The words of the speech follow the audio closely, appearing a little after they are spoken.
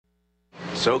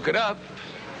Soak it up.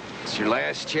 It's your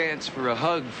last chance for a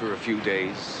hug for a few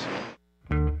days.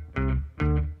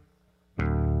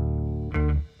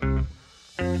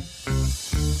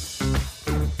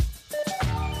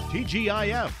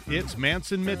 TGIF, it's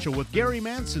Manson Mitchell with Gary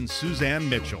Manson, Suzanne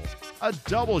Mitchell. A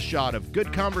double shot of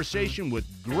good conversation with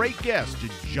great guests to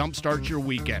jumpstart your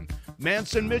weekend.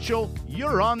 Manson Mitchell,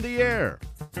 you're on the air.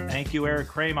 Thank you, Eric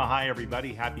Kramer. Hi,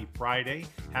 everybody. Happy Friday.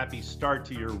 Happy start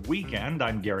to your weekend.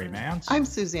 I'm Gary Mance. I'm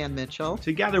Suzanne Mitchell.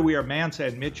 Together, we are Mance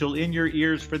and Mitchell in your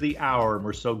ears for the hour, and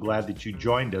we're so glad that you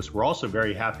joined us. We're also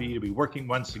very happy to be working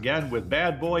once again with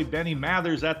bad boy Benny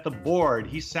Mathers at the board.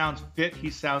 He sounds fit. He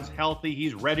sounds healthy.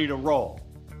 He's ready to roll.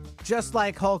 Just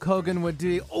like Hulk Hogan would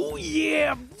do. Oh,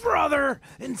 yeah, brother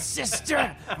and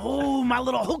sister. Oh, my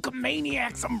little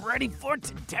Hulkamaniacs, I'm ready for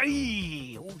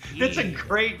today. Oh, yeah. It's a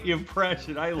great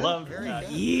impression. I love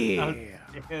that. Yeah.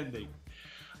 Outstanding.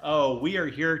 Oh, we are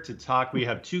here to talk. We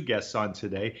have two guests on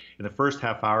today. In the first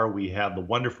half hour, we have the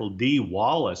wonderful Dee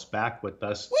Wallace back with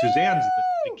us. Woo! Suzanne's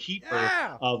the keeper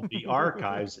of the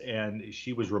archives, and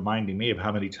she was reminding me of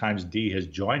how many times Dee has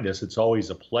joined us. It's always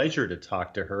a pleasure to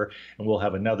talk to her, and we'll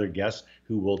have another guest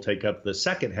who will take up the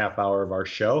second half hour of our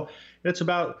show. It's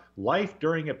about life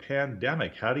during a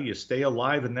pandemic. How do you stay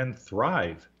alive and then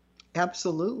thrive?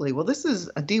 Absolutely. Well, this is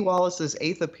Dee Wallace's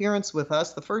 8th appearance with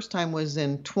us. The first time was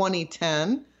in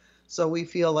 2010. So we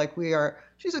feel like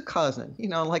she's a cousin,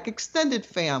 like extended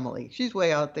family. She's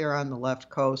way out there on the left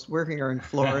coast. We're here in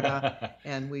Florida,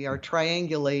 and we are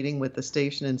triangulating with the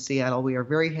station in Seattle. We are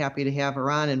very happy to have her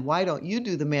on. And why don't you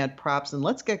do the mad props and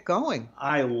let's get going?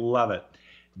 I love it.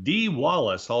 Dee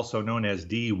Wallace, also known as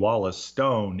Dee Wallace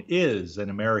Stone, is an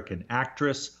American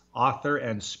actress, author,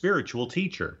 and spiritual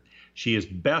teacher. She is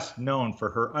best known for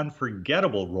her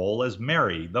unforgettable role as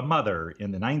Mary, the mother,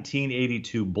 in the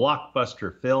 1982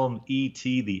 blockbuster film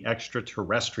E.T. the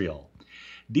Extraterrestrial.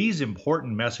 Dee's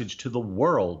important message to the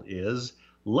world is,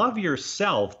 love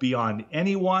yourself beyond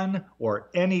anyone or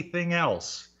anything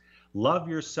else. Love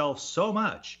yourself so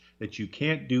much that you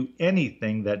can't do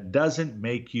anything that doesn't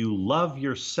make you love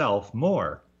yourself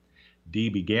more. Dee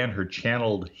began her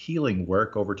channeled healing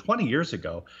work over 20 years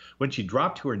ago when she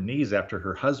dropped to her knees after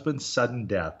her husband's sudden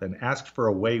death and asked for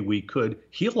a way we could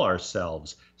heal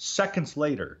ourselves. Seconds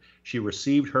later, she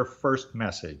received her first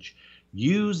message.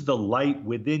 Use the light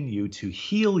within you to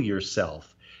heal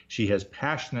yourself. She has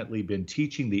passionately been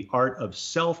teaching the art of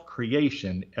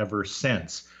self-creation ever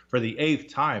since. For the 8th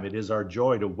time, it is our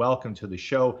joy to welcome to the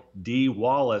show Dee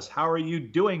Wallace. How are you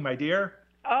doing, my dear?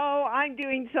 Oh, I'm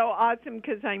doing so awesome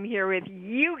because I'm here with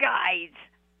you guys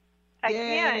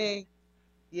again. Yay.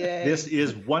 Yay. This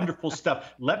is wonderful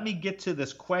stuff. Let me get to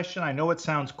this question. I know it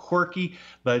sounds quirky,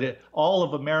 but all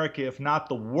of America, if not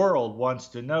the world, wants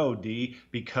to know, Dee,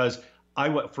 because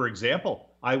for example,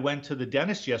 I went to the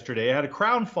dentist yesterday. I had a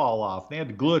crown fall off. They had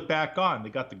to glue it back on. They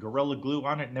got the Gorilla Glue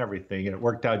on it and everything, and it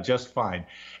worked out just fine.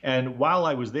 And while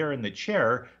I was there in the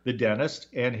chair, the dentist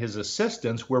and his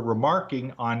assistants were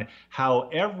remarking on how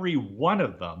every one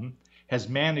of them has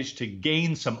managed to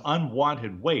gain some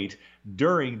unwanted weight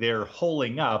during their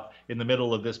holing up in the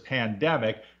middle of this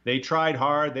pandemic. They tried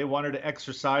hard. They wanted to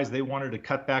exercise. They wanted to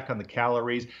cut back on the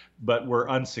calories, but were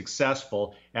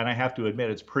unsuccessful. And I have to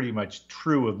admit, it's pretty much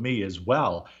true of me as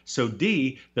well. So,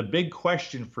 Dee, the big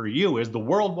question for you is the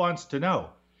world wants to know,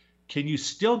 can you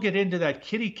still get into that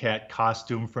kitty cat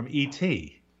costume from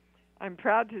E.T.? I'm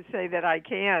proud to say that I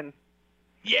can.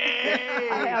 Yay!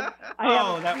 I have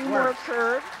a few more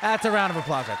curves. That's a round of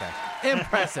applause right there.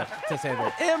 Impressive, to say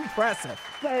that. Impressive.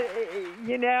 But,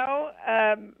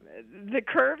 the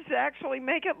curves actually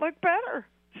make it look better.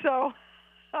 So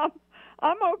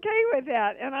I'm okay with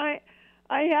that. And I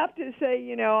have to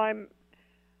say,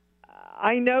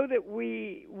 I know that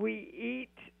we eat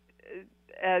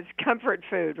as comfort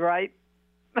food, right?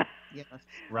 Yes.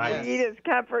 Right. We eat as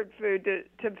comfort food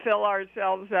to fill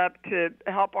ourselves up, to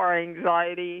help our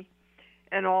anxiety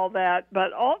and all that.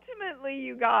 But ultimately,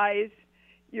 you guys,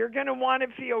 you're going to want to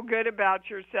feel good about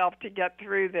yourself to get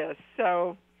through this.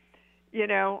 So,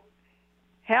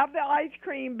 have the ice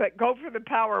cream, but go for the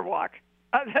power walk.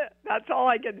 That's all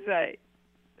I can say.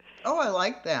 Oh, I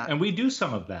like that. And we do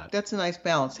some of that. That's a nice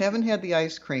balance. Haven't had the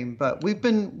ice cream, but we've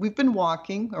been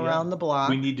walking around the block.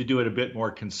 We need to do it a bit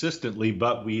more consistently,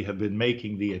 but we have been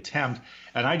making the attempt.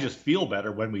 And I just feel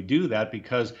better when we do that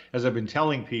because, as I've been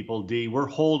telling people, Dee, we're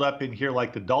holed up in here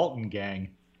like the Dalton gang.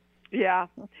 Yeah,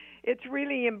 it's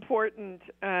really important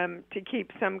to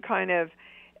keep some kind of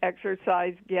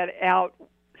exercise, get out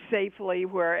safely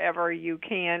wherever you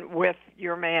can with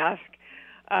your mask.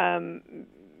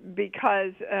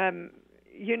 Because,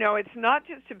 it's not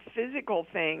just a physical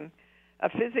thing. a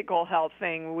physical health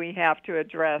thing we have to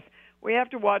address. We have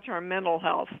to watch our mental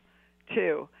health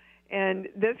too. And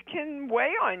this can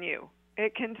weigh on you.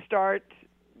 It can start,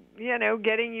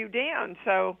 getting you down.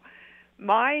 So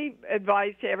my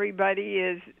advice to everybody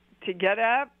is to get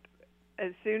up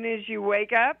as soon as you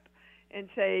wake up and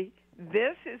say,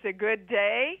 this is a good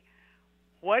day.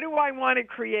 What do I want to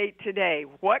create today?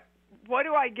 What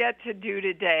do I get to do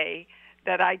today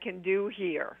that I can do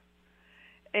here?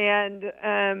 And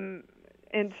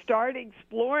start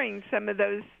exploring some of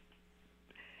those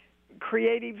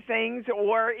creative things,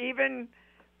 or even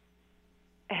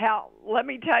let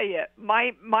me tell you,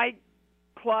 my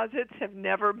closets have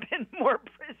never been more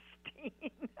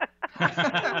pristine.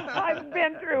 I've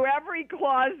been through every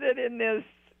closet in this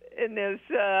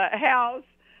house.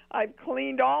 I've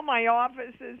cleaned all my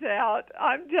offices out.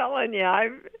 I'm telling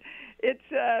you, if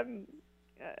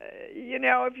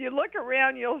you look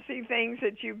around, you'll see things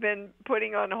that you've been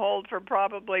putting on hold for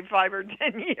probably 5 or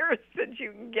 10 years that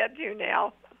you can get to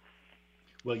now.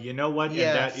 Well, you know what? Yes.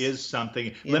 And that is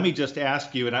something. Yeah. Let me just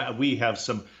ask you, and we have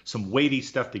some weighty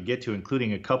stuff to get to,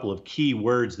 including a couple of key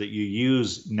words that you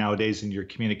use nowadays in your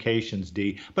communications,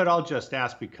 Dee. But I'll just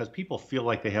ask because people feel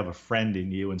like they have a friend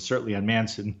in you, and certainly on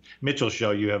Manson Mitchell Show,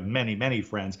 you have many, many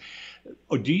friends.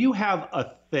 Do you have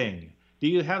a thing? Do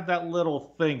you have that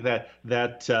little thing, that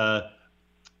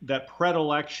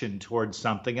predilection towards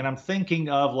something? And I'm thinking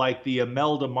of like the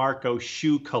Imelda Marco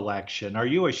shoe collection. Are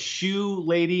you a shoe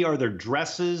lady? Are there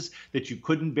dresses that you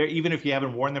couldn't bear, even if you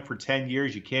haven't worn them for 10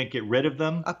 years, you can't get rid of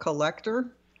them? A collector?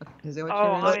 Is that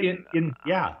what you're saying?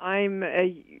 Yeah.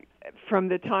 From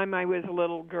the time I was a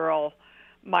little girl,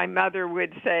 my mother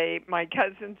would say, my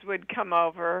cousins would come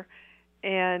over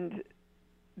and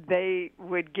they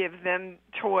would give them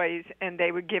toys and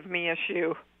they would give me a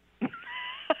shoe.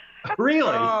 Really?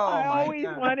 I always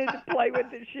wanted to play with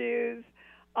the shoes.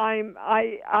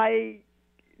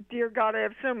 Dear God, I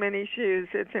have so many shoes.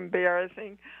 It's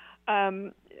embarrassing.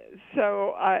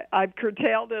 So I've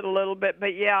curtailed it a little bit,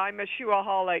 but yeah, I'm a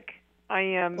shoeaholic. I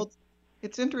am. Well,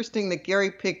 it's interesting that Gary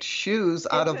picked shoes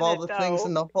out of all the things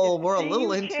in the whole world. A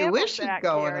little intuition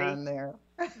going on there.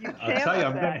 You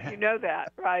you know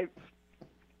that, right?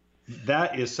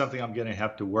 That is something I'm going to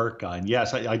have to work on.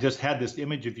 Yes, I just had this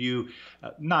image of you,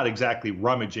 not exactly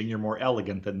rummaging. You're more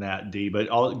elegant than that, Dee, but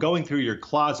going through your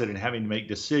closet and having to make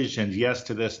decisions, yes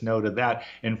to this, no to that,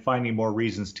 and finding more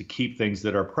reasons to keep things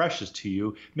that are precious to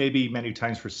you, maybe many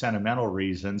times for sentimental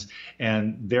reasons,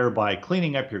 and thereby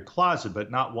cleaning up your closet, but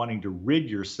not wanting to rid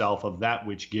yourself of that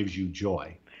which gives you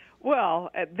joy. Well,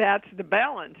 that's the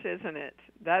balance, isn't it?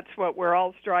 That's what we're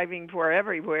all striving for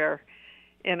everywhere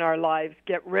in our lives.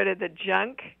 Get rid of the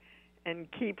junk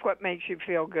and keep what makes you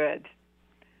feel good.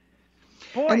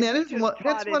 Boy, and that is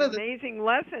that's one of the amazing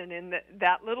lesson in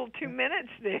that little 2 minutes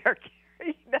there,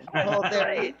 Gary. Oh,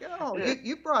 there you go.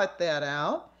 You brought that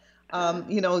out.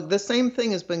 The same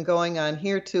thing has been going on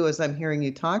here too. As I'm hearing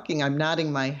you talking, I'm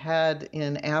nodding my head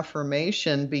in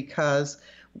affirmation because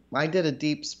I did a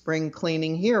deep spring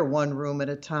cleaning here, one room at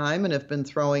a time, and have been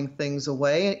throwing things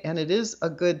away. And it is a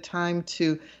good time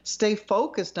to stay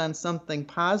focused on something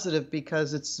positive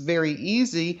because it's very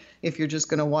easy, if you're just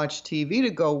going to watch TV, to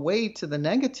go way to the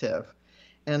negative.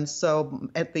 And so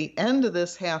at the end of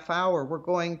this half hour, we're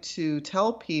going to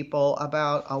tell people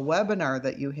about a webinar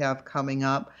that you have coming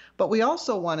up. But we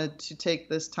also wanted to take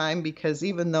this time because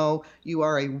even though you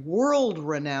are a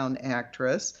world-renowned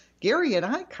actress, Gary and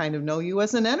I kind of know you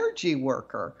as an energy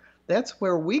worker. That's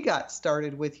where we got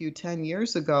started with you 10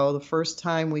 years ago. The first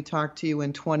time we talked to you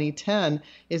in 2010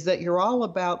 is that you're all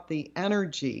about the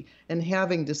energy, and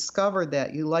having discovered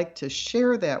that, you like to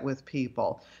share that with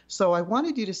people. So I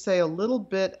wanted you to say a little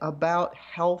bit about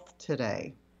health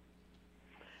today.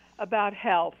 About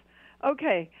health.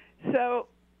 Okay, so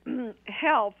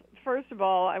health, first of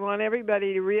all, I want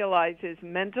everybody to realize is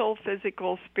mental,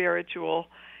 physical, spiritual,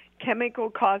 chemical,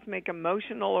 cosmic,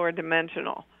 emotional, or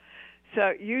dimensional.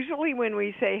 So usually when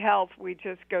we say health, we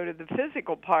just go to the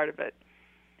physical part of it.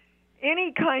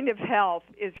 Any kind of health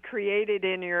is created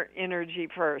in your energy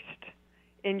first,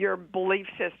 in your belief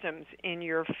systems, in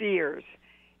your fears,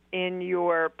 in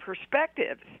your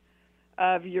perspectives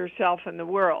of yourself and the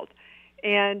world.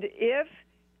 And if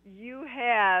you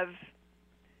have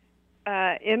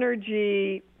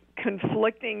energy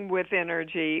conflicting with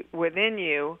energy within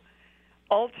you,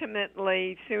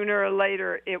 ultimately, sooner or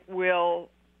later, it will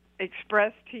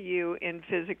express to you in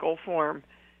physical form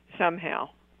somehow.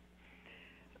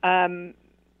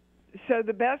 So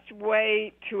the best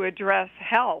way to address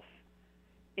health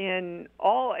in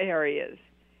all areas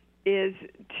is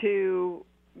to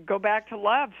go back to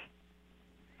love.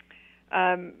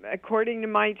 according to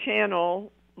my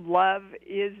channel, love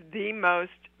is the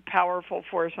most powerful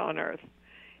force on earth.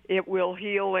 It will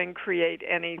heal and create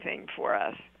anything for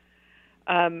us.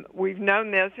 We've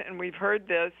known this and we've heard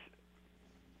this,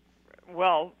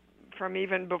 well, from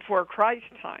even before Christ's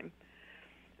time.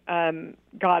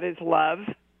 God is love,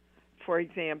 for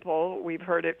example. We've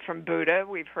heard it from Buddha.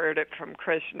 We've heard it from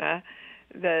Krishna.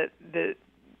 The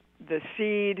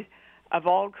seed of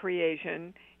all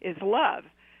creation is love.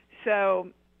 So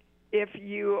if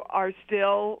you are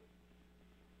still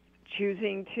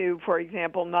choosing to, for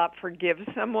example, not forgive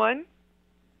someone,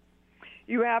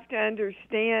 you have to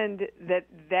understand that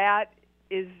that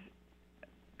is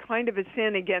kind of a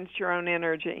sin against your own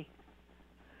energy.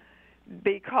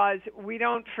 Because we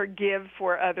don't forgive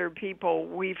for other people.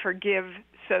 We forgive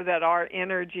so that our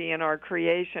energy and our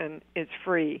creation is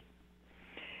free.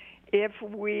 If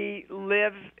we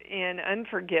live in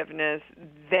unforgiveness,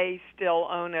 they still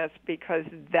own us because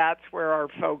that's where our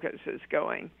focus is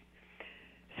going.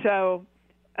 So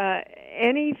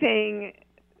anything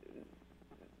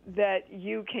that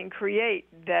you can create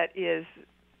that is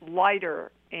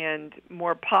lighter and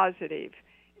more positive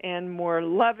and more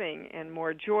loving and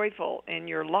more joyful in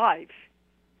your life,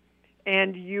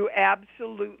 and you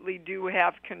absolutely do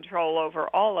have control over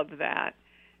all of that,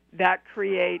 that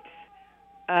creates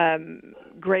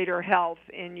greater health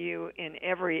in you in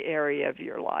every area of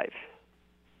your life.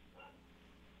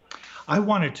 I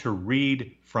wanted to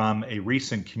read from a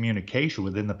recent communication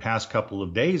within the past couple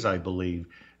of days, I believe,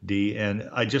 Dee, and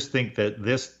I just think that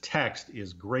this text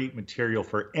is great material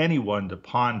for anyone to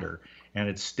ponder, and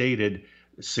it's stated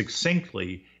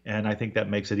succinctly, and I think that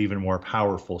makes it even more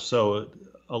powerful. So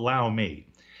allow me.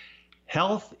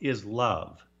 Health is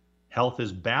love. Health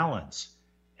is balance.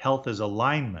 Health is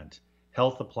alignment.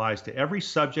 Health applies to every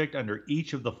subject under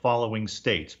each of the following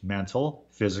states: mental,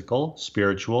 physical,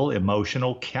 spiritual,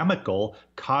 emotional, chemical,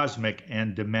 cosmic,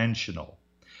 and dimensional.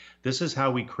 This is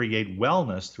how we create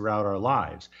wellness throughout our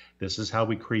lives. This is how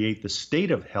we create the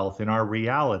state of health in our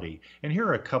reality. And here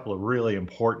are a couple of really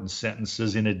important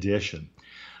sentences in addition.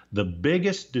 The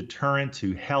biggest deterrent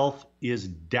to health is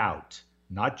doubt,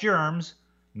 not germs,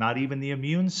 not even the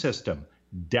immune system,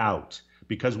 doubt.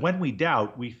 Because when we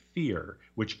doubt, we fear,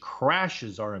 which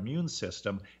crashes our immune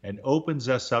system and opens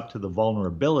us up to the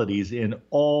vulnerabilities in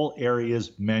all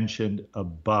areas mentioned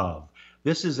above.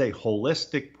 This is a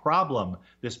holistic problem,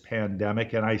 this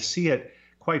pandemic, and I see it,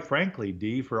 quite frankly,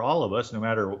 Dee, for all of us, no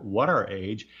matter what our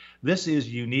age. This is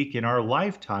unique in our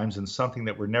lifetimes and something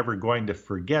that we're never going to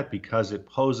forget because it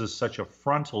poses such a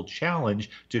frontal challenge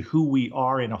to who we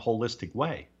are in a holistic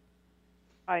way.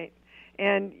 Right.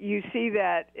 And you see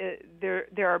that there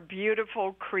are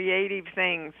beautiful, creative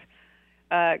things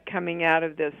coming out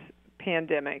of this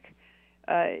pandemic.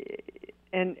 And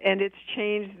it's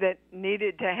change that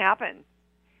needed to happen.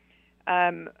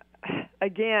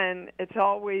 Again, it's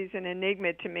always an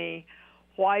enigma to me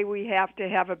why we have to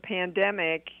have a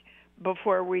pandemic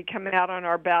before we come out on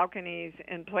our balconies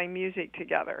and play music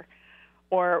together,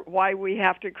 or why we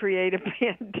have to create a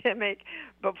pandemic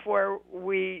before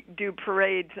we do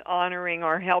parades honoring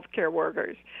our healthcare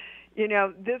workers. You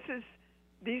know,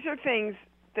 these are things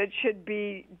that should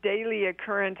be daily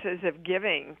occurrences of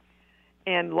giving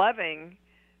and loving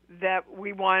that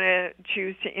we want to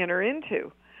choose to enter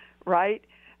into, right?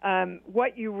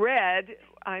 What you read,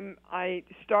 I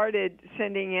started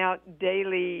sending out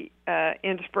daily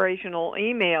inspirational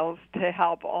emails to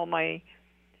help all my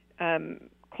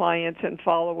clients and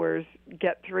followers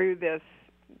get through this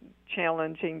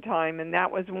challenging time, and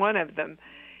that was one of them.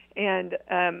 And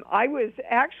I was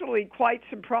actually quite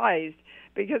surprised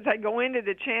because I go into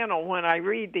the channel when I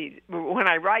write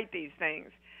these things,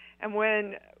 and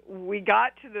when we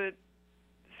got to the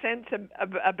sense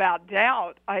about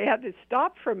doubt, I had to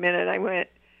stop for a minute. I went,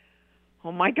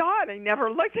 "Oh my God, I never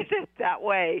looked at it that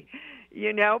way,"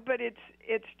 you know. But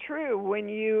it's true when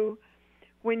you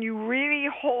really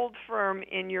hold firm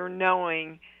in your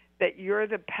knowing that you're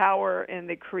the power and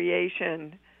the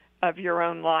creation of your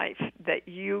own life, that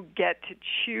you get to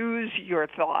choose your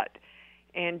thought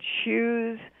and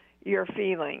choose your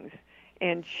feelings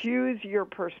and choose your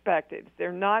perspectives.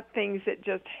 They're not things that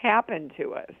just happen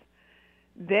to us.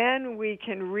 Then we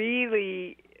can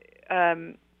really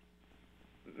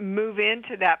move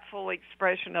into that full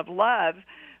expression of love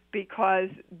because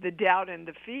the doubt and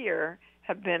the fear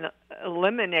have been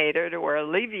eliminated or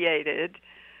alleviated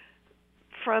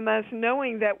from us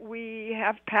knowing that we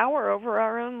have power over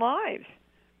our own lives.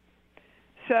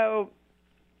 So,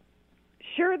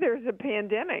 sure, there's a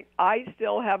pandemic. I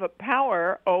still have a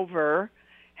power over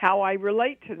how I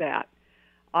relate to that.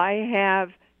 I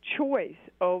have choice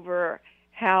over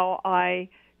how I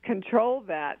control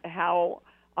that, how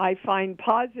I find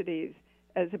positives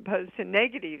as opposed to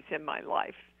negatives in my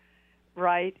life,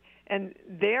 right? And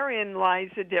therein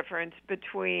lies the difference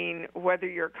between whether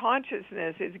your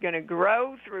consciousness is going to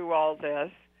grow through all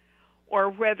this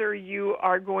or whether you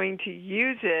are going to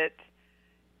use it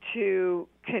to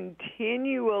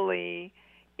continually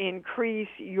increase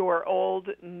your old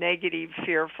negative,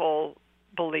 fearful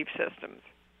belief systems.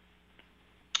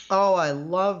 Oh, I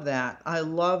love that. I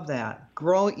love that.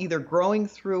 Either growing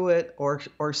through it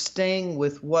or staying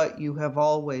with what you have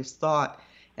always thought.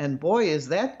 And boy, is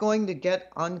that going to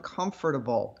get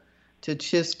uncomfortable to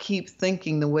just keep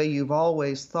thinking the way you've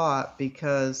always thought,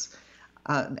 because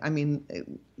I mean,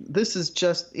 this is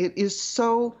just, it's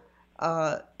so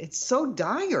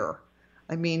dire.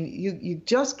 I mean, you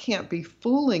just can't be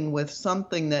fooling with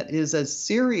something that is as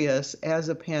serious as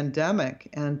a pandemic,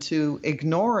 and to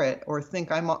ignore it or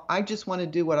think I just want to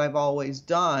do what I've always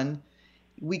done.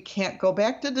 We can't go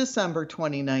back to December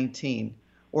 2019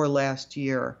 or last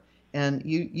year. And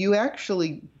you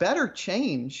actually better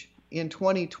change in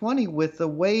 2020 with the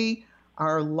way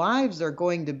our lives are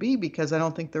going to be, because I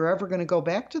don't think they're ever going to go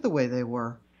back to the way they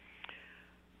were.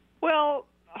 Well,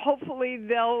 hopefully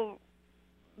they'll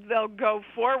go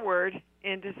forward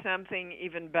into something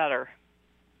even better.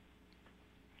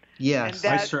 Yes,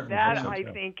 and I certainly hope so, I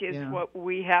too. think is what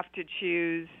we have to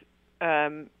choose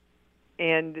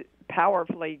and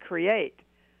powerfully create,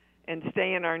 and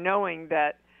stay in our knowing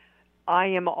that I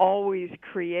am always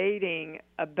creating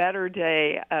a better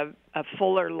day, a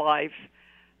fuller life,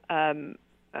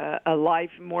 a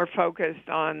life more focused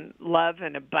on love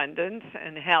and abundance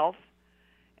and health.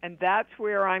 And that's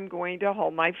where I'm going to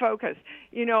hold my focus.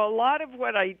 You know, a lot of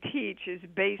what I teach is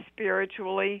based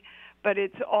spiritually, but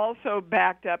it's also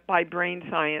backed up by brain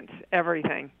science,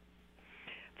 everything.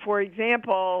 For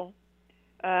example,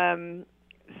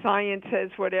 science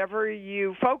says whatever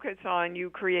you focus on,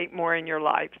 you create more in your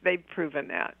life. They've proven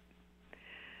that.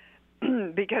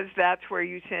 Because that's where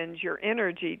you send your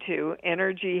energy to.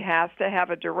 Energy has to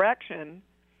have a direction.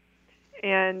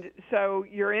 And so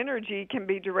your energy can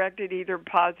be directed either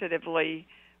positively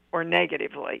or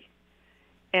negatively.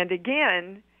 And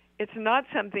again, it's not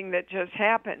something that just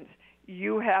happens.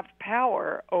 You have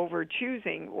power over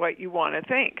choosing what you want to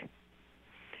think.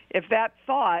 If that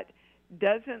thought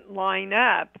doesn't line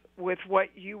up with what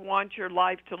you want your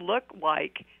life to look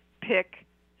like, pick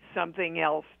something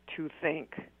else to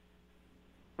think.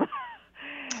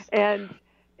 And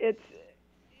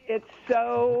it's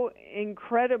so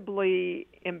incredibly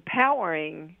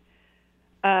empowering.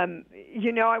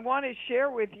 You know, I want to share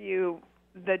with you,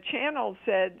 the channel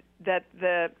said that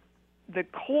the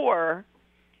core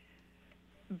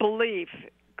belief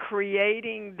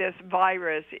creating this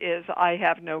virus is I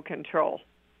have no control.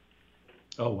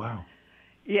 Oh, wow.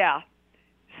 Yeah.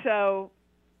 So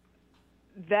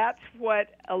that's what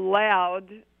allowed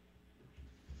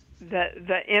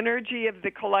the energy of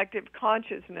the collective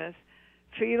consciousness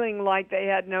feeling like they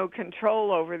had no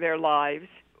control over their lives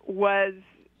was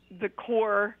the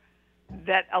core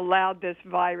that allowed this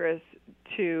virus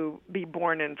to be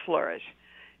born and flourish.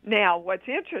 Now, what's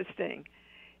interesting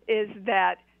is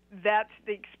that that's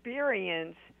the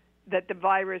experience that the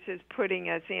virus is putting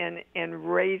us in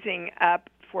and raising up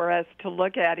for us to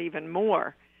look at even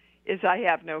more, is I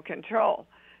have no control.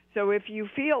 So if you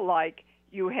feel like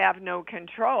you have no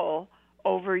control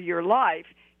over your life,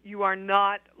 you are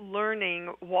not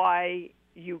learning why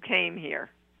you came here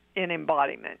in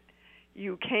embodiment.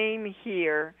 You came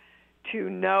here to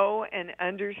know and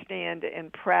understand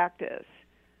and practice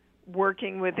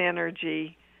working with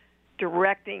energy,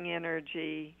 directing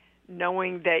energy,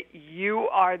 knowing that you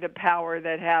are the power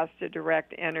that has to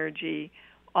direct energy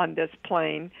on this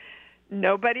plane.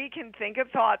 Nobody can think a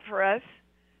thought for us,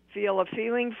 feel a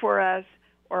feeling for us,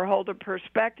 or hold a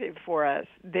perspective for us.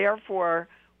 Therefore,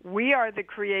 we are the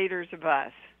creators of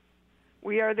us.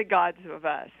 We are the gods of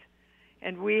us.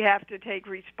 And we have to take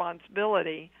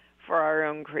responsibility for our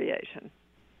own creation.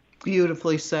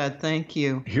 Beautifully said. Thank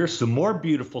you. Here's some more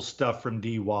beautiful stuff from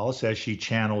Dee Wallace as she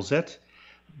channels it.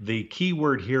 The key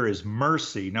word here is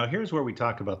mercy. Now, here's where we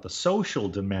talk about the social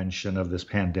dimension of this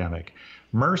pandemic.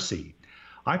 Mercy.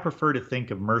 I prefer to think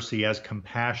of mercy as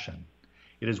compassion.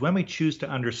 It is when we choose to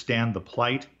understand the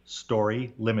plight,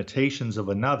 story, limitations of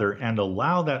another and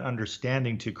allow that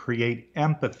understanding to create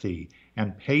empathy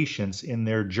and patience in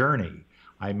their journey.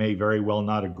 I may very well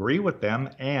not agree with them,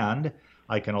 and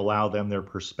I can allow them their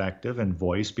perspective and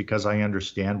voice because I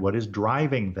understand what is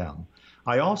driving them.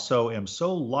 I also am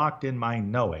so locked in my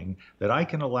knowing that I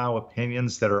can allow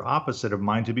opinions that are opposite of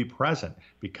mine to be present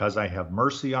because I have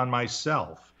mercy on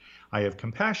myself. I have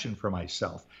compassion for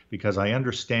myself because I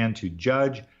understand to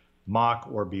judge, mock,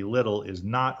 or belittle is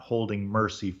not holding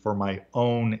mercy for my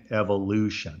own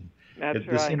evolution. That's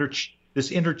This right.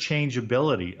 this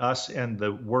interchangeability, us and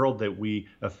the world that we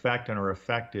affect and are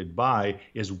affected by,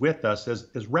 is with us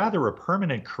as rather a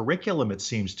permanent curriculum, it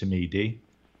seems to me, Dee.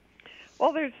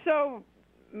 Well, there's so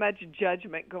much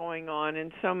judgment going on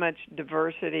and so much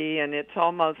diversity, and it's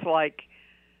almost like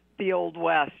the Old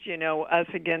West, us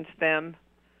against them,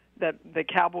 the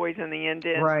Cowboys and the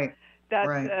Indians. Right.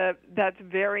 That's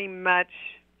very much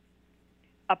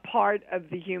a part of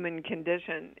the human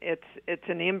condition. It's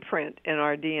an imprint in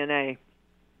our DNA.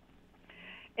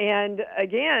 And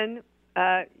again,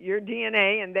 your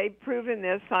DNA, and they've proven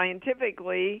this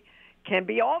scientifically, can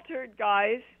be altered,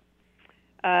 guys.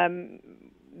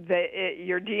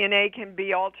 Your DNA can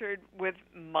be altered with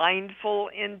mindful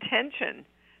intention.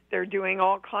 They're doing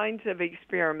all kinds of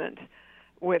experiments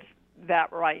with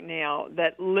that right now,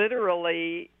 that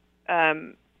literally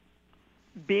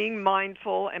being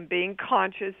mindful and being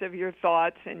conscious of your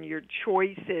thoughts and your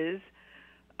choices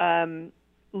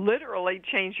literally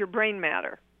change your brain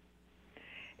matter.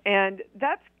 And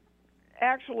that's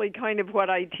actually kind of what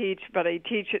I teach, but I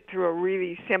teach it through a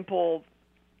really simple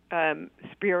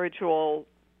spiritual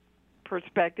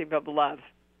perspective of love.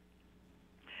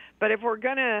 But if we're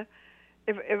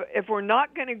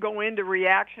not going to go into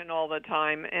reaction all the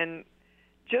time, and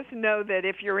just know that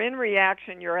if you're in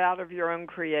reaction, you're out of your own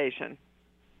creation.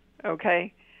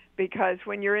 Okay? Because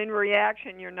when you're in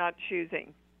reaction, you're not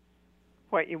choosing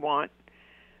what you want.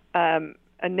 A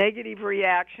negative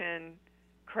reaction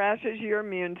crashes your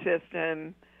immune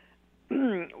system,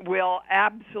 will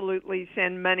absolutely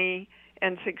send money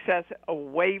and success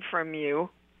away from you,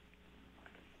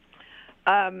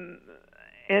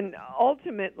 and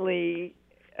ultimately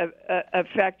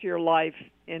affect your life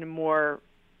in a more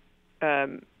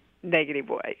negative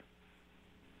way.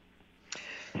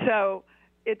 So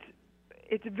it's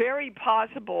very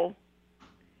possible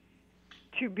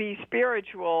to be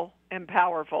spiritual and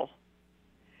powerful.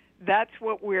 That's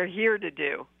what we're here to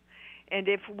do. And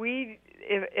if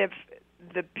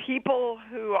the people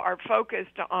who are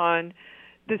focused on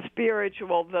the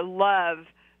spiritual, the love,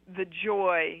 the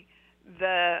joy,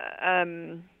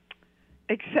 the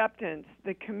acceptance,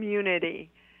 the community,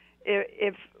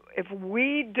 if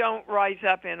we don't rise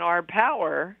up in our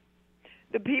power,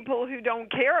 the people who don't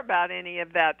care about any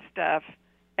of that stuff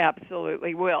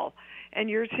absolutely will. And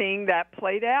you're seeing that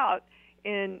played out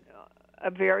in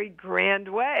a very grand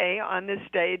way on the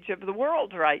stage of the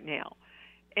world right now.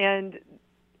 And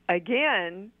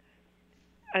again,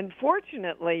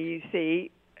 unfortunately, you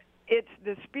see, it's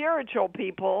the spiritual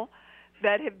people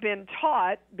that have been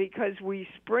taught, because we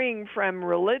spring from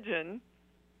religion,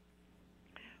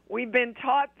 we've been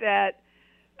taught that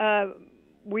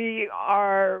we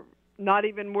are not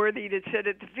even worthy to sit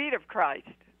at the feet of Christ,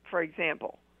 for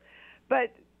example.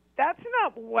 But that's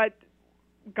not what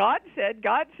God said.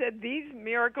 God said, these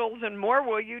miracles and more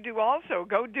will you do also.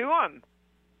 Go do them.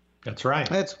 That's right.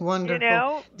 That's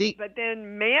wonderful. But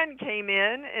then man came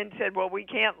in and said, well, we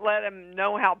can't let them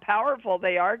know how powerful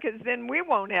they are, because then we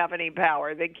won't have any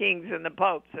power, the kings and the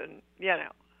popes, and,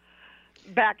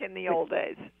 back in the old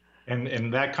days.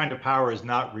 And that kind of power is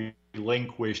not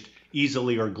relinquished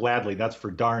easily or gladly. That's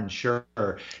for darn sure.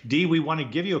 Dee, we want to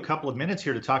give you a couple of minutes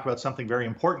here to talk about something very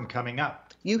important coming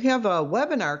up. You have a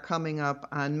webinar coming up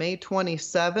on May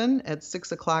 27 at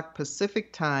 6 o'clock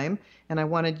Pacific time, and I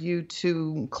wanted you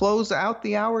to close out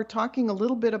the hour talking a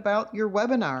little bit about your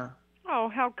webinar. Oh,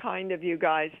 how kind of you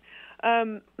guys.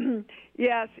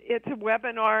 Yes, it's a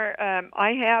webinar.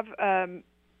 I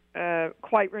have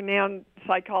quite renowned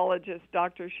psychologist,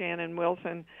 Dr. Shannon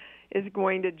Wilson, is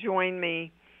going to join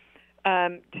me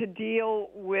to deal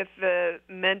with the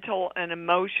mental and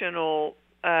emotional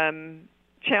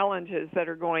challenges that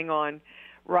are going on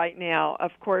right now.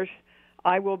 Of course,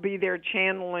 I will be there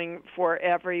channeling for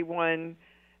everyone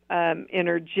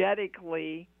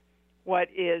energetically what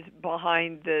is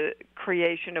behind the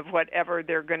creation of whatever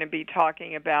they're going to be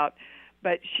talking about.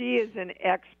 But she is an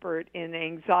expert in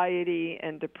anxiety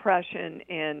and depression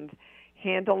and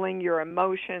handling your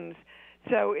emotions.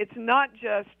 So it's not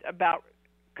just about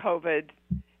COVID.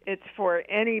 It's for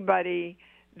anybody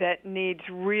that needs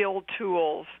real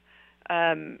tools,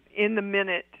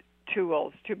 in-the-minute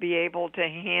tools, to be able to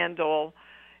handle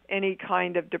any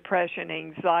kind of depression,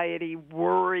 anxiety,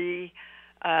 worry,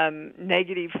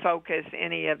 negative focus,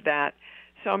 any of that.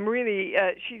 So I'm really,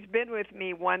 she's been with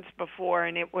me once before,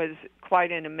 and it was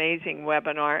quite an amazing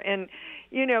webinar. And,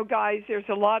 guys, there's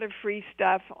a lot of free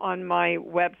stuff on my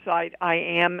website,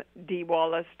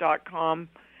 iamdeewallace.com.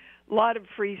 a lot of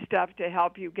free stuff to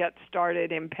help you get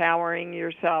started empowering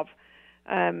yourself.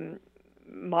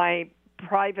 My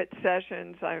private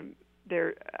sessions, I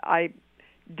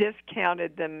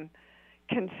discounted them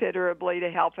considerably to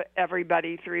help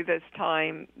everybody through this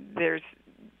time.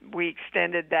 We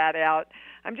extended that out.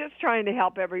 I'm just trying to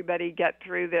help everybody get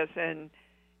through this and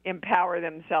empower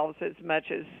themselves as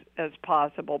much as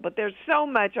possible. But there's so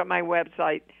much on my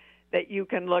website that you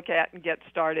can look at and get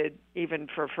started even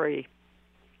for free.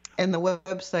 And the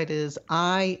website is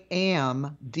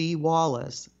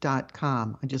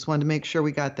iamdwallace.com. I just wanted to make sure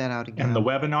we got that out again. And the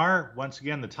webinar, once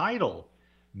again, the title,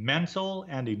 Mental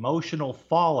and Emotional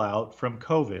Fallout from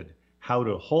COVID, How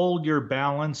to Hold Your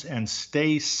Balance and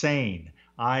Stay Sane.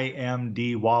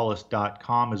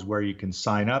 iamdwallace.com is where you can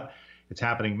sign up. It's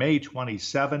happening May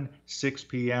 27, 6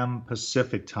 p.m.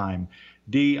 Pacific time.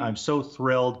 Dee, I'm so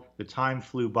thrilled. The time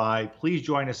flew by. Please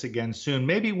join us again soon.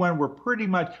 Maybe when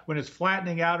when it's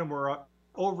flattening out and we're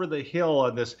over the hill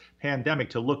on this pandemic,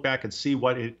 to look back and see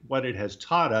what it has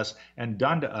taught us and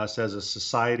done to us as a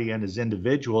society and as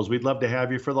individuals. We'd love to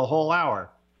have you for the whole hour.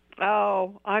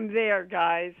 Oh, I'm there,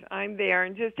 guys. I'm there.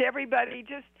 And just everybody,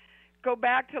 just go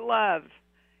back to love.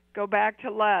 Go back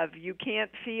to love. You can't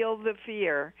feel the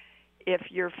fear if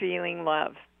you're feeling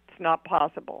love. It's not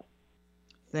possible.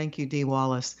 Thank you, Dee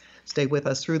Wallace. Stay with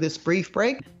us through this brief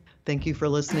break. Thank you for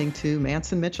listening to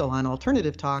Mance and Mitchell on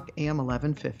Alternative Talk, AM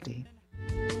 1150.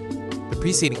 The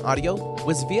preceding audio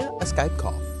was via a Skype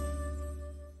call.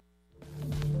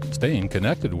 Staying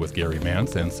connected with Gary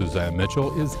Mance and Suzanne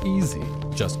Mitchell is easy.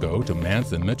 Just go to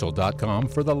manceandmitchell.com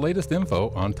for the latest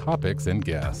info on topics and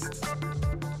guests.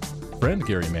 Friend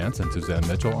Gary Mance and Suzanne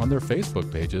Mitchell on their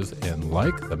Facebook pages and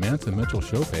like the Mance and Mitchell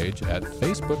show page at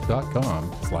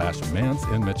facebook.com/Mance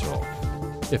and Mitchell.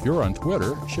 If you're on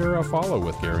Twitter, share a follow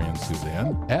with Gary and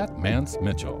Suzanne at Mance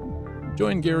Mitchell.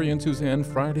 Join Gary and Suzanne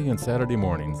Friday and Saturday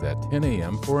mornings at 10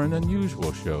 a.m. for an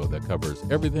unusual show that covers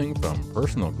everything from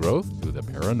personal growth to the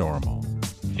paranormal.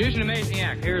 Here's an amazing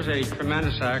act. Here's a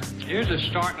tremendous act. Here's a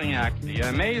startling act. The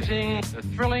amazing, the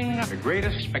thrilling, the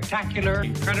greatest, spectacular,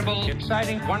 incredible,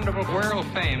 exciting, wonderful, world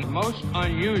famed, most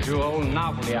unusual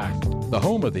novelty act. The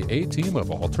home of the A-team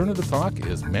of Alternative Talk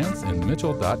is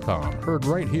manceandmitchell.com. Heard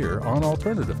right here on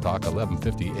Alternative Talk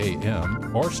 1150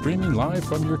 AM or streaming live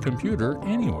from your computer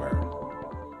anywhere.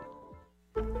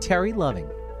 Terry Loving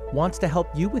wants to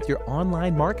help you with your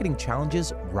online marketing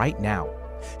challenges right now.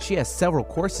 She has several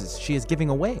courses she is giving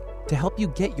away to help you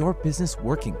get your business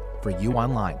working for you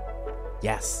online.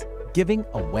 Yes, giving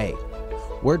away.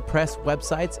 WordPress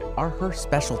websites are her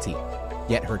specialty,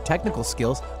 yet her technical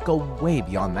skills go way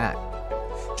beyond that.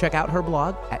 Check out her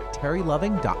blog at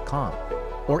terryloving.com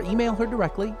or email her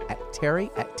directly at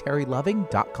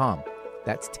terry@terryloving.com.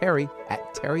 That's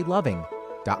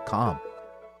terry@terryloving.com.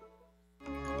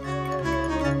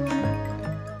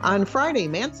 On Friday,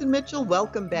 Mance and Mitchell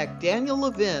welcome back Daniel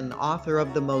Levin, author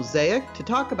of The Mosaic, to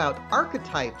talk about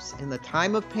archetypes in the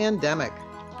time of pandemic.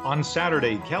 On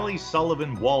Saturday, Kelly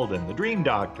Sullivan Walden, the Dream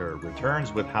Doctor,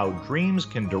 returns with how dreams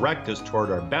can direct us toward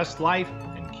our best life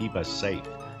and keep us safe.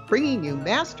 Bringing you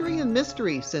mastery and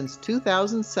mystery since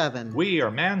 2007. We are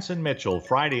Mance and Mitchell,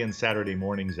 Friday and Saturday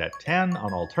mornings at 10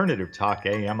 on Alternative Talk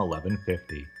AM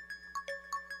 1150.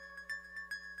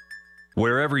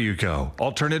 Wherever you go,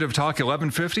 Alternative Talk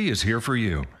 1150 is here for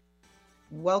you.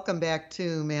 Welcome back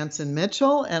to Mance and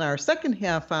Mitchell and our second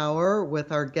half hour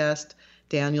with our guest,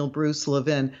 Daniel Bruce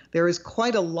Levin. There is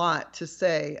quite a lot to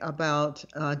say about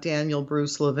Daniel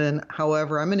Bruce Levin.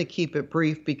 However, I'm going to keep it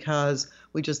brief because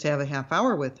we just have a half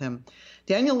hour with him.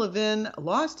 Daniel Levin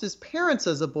lost his parents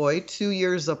as a boy 2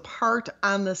 years apart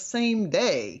on the same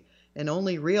day and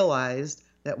only realized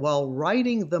that while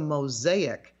writing The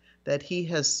Mosaic, that he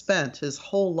has spent his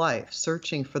whole life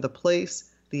searching for the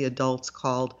place the adults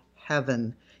called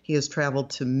heaven. He has traveled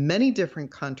to many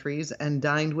different countries and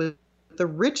dined with the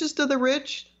richest of the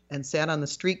rich and sat on the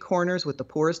street corners with the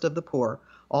poorest of the poor.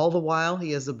 All the while,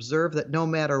 he has observed that no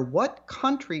matter what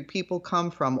country people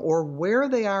come from or where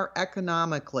they are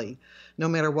economically, no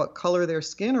matter what color their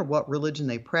skin or what religion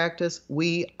they practice,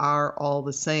 we are all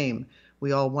the same.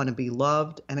 We all want to be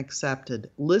loved and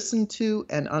accepted, listened to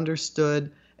and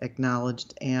understood,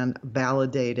 acknowledged and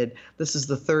validated. This is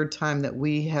the third time that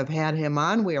we have had him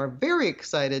on. We are very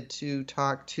excited to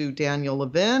talk to Daniel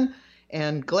Levin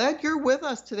and glad you're with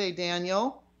us today,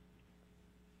 Daniel.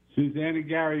 Suzanne and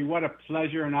Gary, what a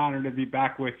pleasure and honor to be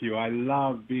back with you. I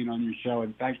love being on your show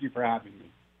and thank you for having me.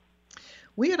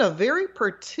 We had a very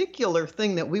particular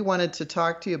thing that we wanted to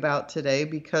talk to you about today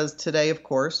because today, of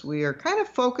course, we are kind of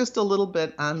focused a little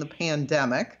bit on the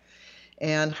pandemic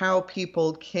and how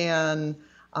people can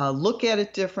look at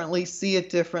it differently, see it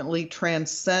differently,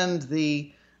 transcend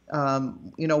the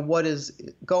what is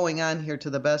going on here to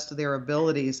the best of their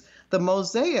abilities. The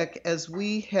mosaic, as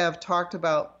we have talked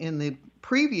about in the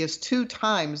previous 2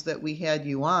 times that we had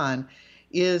you on,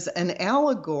 is an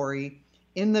allegory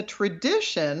in the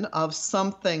tradition of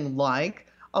something like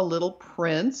A Little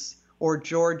Prince or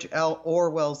George L.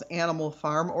 Orwell's Animal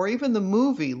Farm, or even the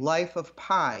movie Life of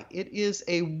Pi. It is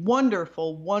a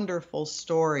wonderful, wonderful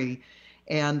story,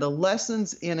 and the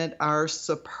lessons in it are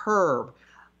superb.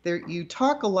 You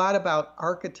talk a lot about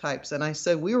archetypes, and I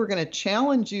said we were going to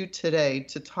challenge you today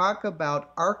to talk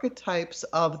about archetypes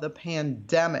of the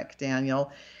pandemic,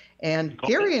 Daniel. And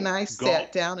Gary and I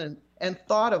sat down and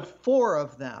thought of 4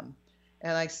 of them.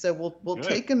 And I said, we'll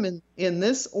take them in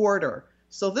this order.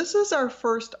 So this is our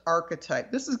first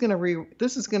archetype. This is going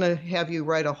to have you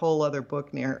write a whole other book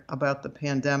about the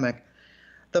pandemic.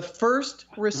 The first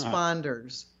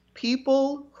responders,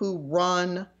 people who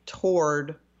run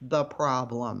toward the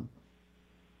problem.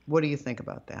 What do you think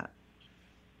about that?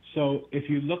 So if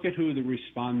you look at who the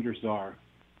responders are,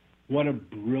 what a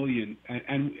brilliant,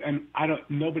 and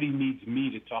nobody needs me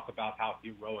to talk about how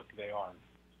heroic they are.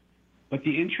 But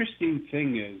the interesting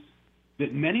thing is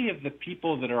that many of the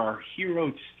people that are our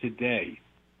heroes today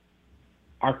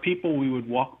are people we would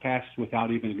walk past without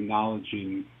even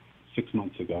acknowledging 6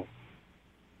 months ago.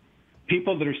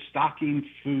 People that are stocking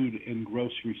food in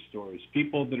grocery stores,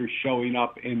 people that are showing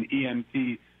up in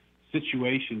EMT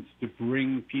situations to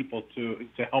bring people to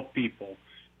help people,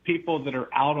 people that are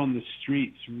out on the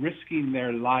streets risking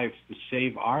their lives to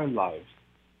save our lives.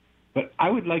 But I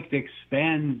would like to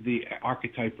expand the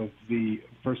archetype of the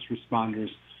first responders,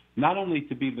 not only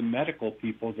to be the medical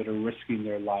people that are risking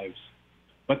their lives,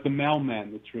 but the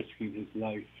mailman that's risking his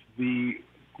life, the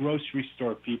grocery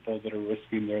store people that are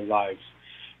risking their lives,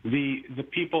 the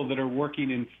people that are working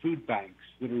in food banks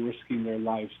that are risking their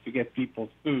lives to get people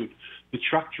food, the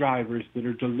truck drivers that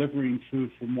are delivering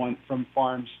food from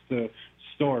farms to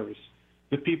stores,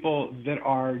 the people that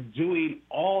are doing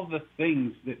all the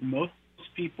things that most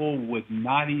people would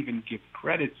not even give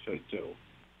credit to.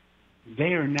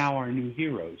 They are now our new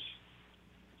heroes.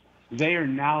 They are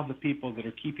now the people that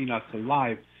are keeping us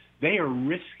alive. They are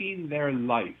risking their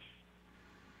life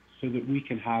so that we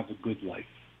can have a good life.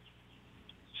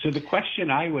 So the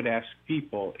question I would ask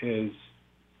people is,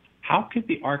 how could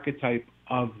the archetype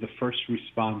of the first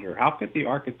responder, how could the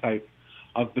archetype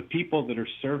of the people that are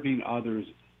serving others,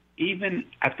 even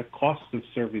at the cost of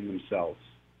serving themselves,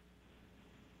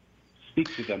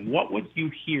 speak to them? What would you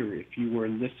hear if you were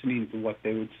listening to what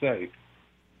they would say?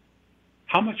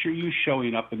 How much are you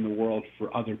showing up in the world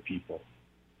for other people?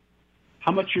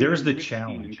 How much are there's you the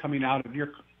challenge coming out of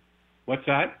your... What's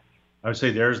that? I would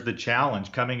say there's the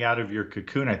challenge coming out of your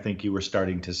cocoon, I think you were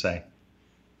starting to say.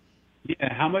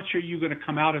 Yeah, how much are you going to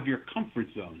come out of your comfort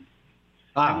zone?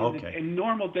 Okay. In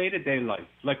normal day-to-day life,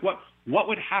 like what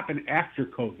would happen after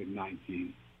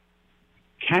COVID-19?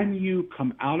 Can you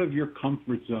come out of your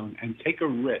comfort zone and take a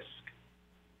risk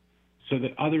so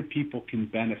that other people can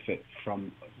benefit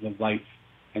from the life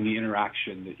and the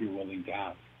interaction that you're willing to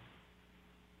have?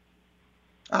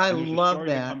 I love that.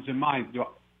 That comes in mind.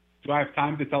 Do I have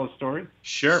time to tell a story?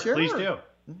 Sure. Please do.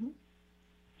 Mm-hmm.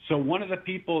 So one of the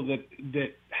people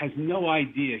that has no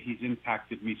idea he's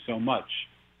impacted me so much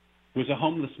was a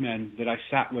homeless man that I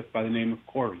sat with by the name of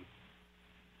Corey.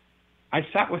 I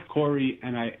sat with Corey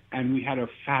and we had a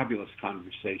fabulous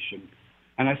conversation.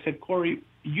 And I said, Corey,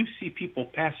 you see people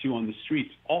pass you on the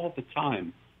streets all the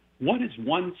time. What is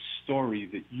one story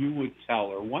that you would tell,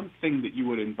 or one thing that you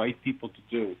would invite people to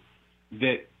do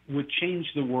that would change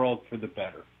the world for the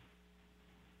better?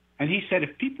 And he said,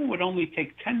 if people would only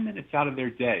take 10 minutes out of their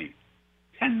day,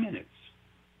 10 minutes,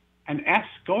 and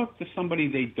go up to somebody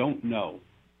they don't know,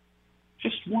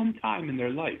 just one time in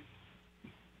their life,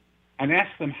 and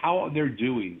ask them how they're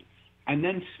doing, and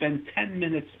then spend 10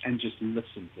 minutes and just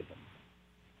listen to them.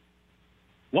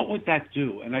 What would that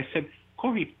do? And I said,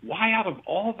 Corey, why out of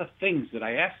all the things that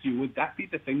I asked you, would that be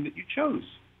the thing that you chose?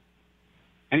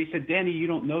 And he said, Danny, you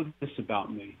don't know this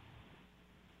about me.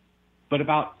 But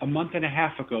about a month and a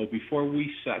half ago, before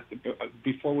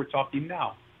we're talking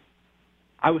now,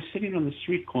 I was sitting on the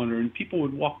street corner and people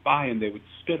would walk by and they would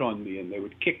spit on me and they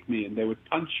would kick me and they would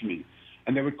punch me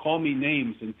and they would call me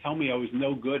names and tell me I was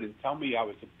no good and tell me I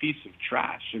was a piece of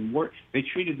trash. And they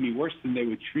treated me worse than they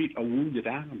would treat a wounded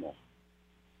animal.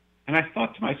 And I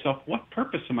thought to myself, what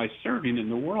purpose am I serving in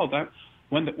the world?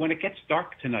 When it gets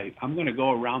dark tonight, I'm going to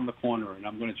go around the corner and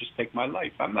I'm going to just take my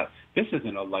life. This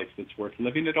isn't a life that's worth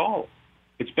living at all.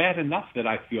 It's bad enough that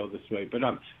I feel this way, but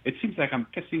it seems like I'm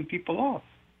pissing people off.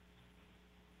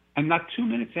 And not 2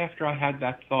 minutes after I had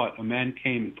that thought, a man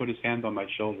came and put his hand on my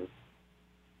shoulder.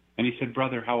 And he said,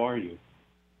 "Brother, how are you?"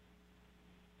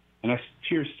 And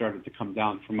tears started to come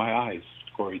down from my eyes,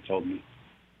 Corey told me.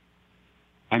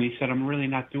 And he said, "I'm really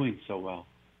not doing so well."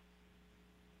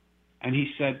 And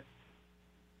he said,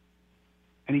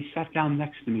 and he sat down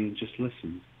next to me and just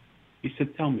listened. He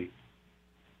said, "Tell me."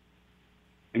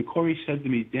 And Corey said to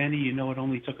me, "Danny, you know, it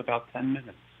only took about 10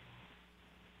 minutes.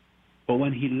 But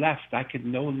when he left, I could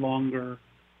no longer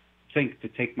think to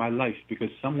take my life because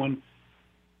someone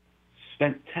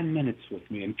spent 10 minutes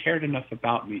with me and cared enough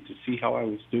about me to see how I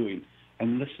was doing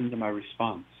and listen to my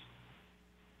response."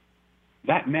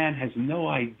 That man has no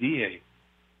idea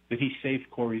that he saved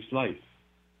Corey's life.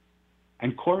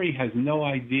 And Corey has no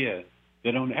idea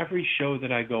that on every show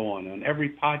that I go on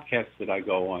every podcast that I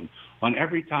go on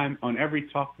every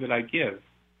talk that I give,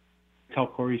 I tell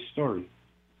Corey's story.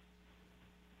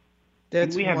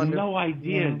 That's and we have wonderful. no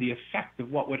idea the effect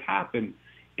of what would happen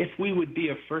if we would be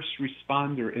a first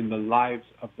responder in the lives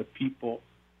of the people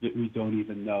that we don't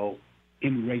even know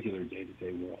in regular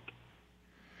day-to-day world.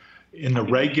 In the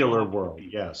regular world,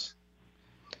 yes.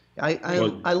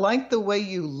 I like the way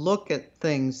you look at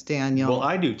things, Daniel. Well,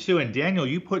 I do too. And Daniel,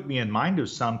 you put me in mind of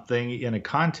something in a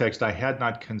context I had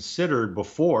not considered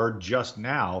before just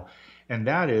now. And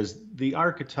that is the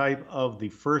archetype of the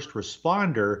first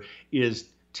responder is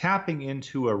tapping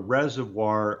into a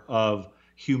reservoir of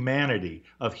humanity,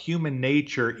 of human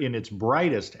nature in its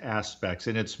brightest aspects,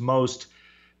 in its most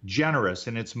generous,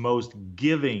 in its most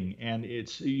giving, and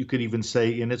you could even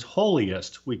say in its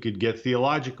holiest. We could get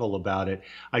theological about it.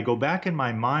 I go back in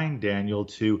my mind, Daniel,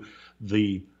 to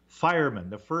the firemen,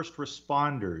 the first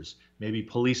responders, maybe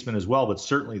policemen as well, but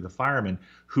certainly the firemen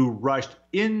who rushed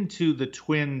into the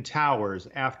Twin Towers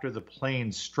after the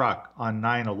plane struck on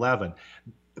 9/11.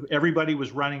 Everybody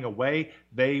was running away.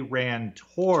 They ran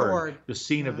toward the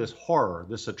scene of this horror,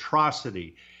 this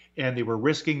atrocity, and they were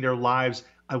risking their lives.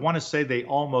 I want to say they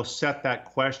almost set that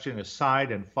question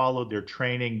aside and followed their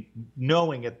training,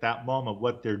 knowing at that moment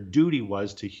what their duty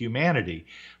was to humanity.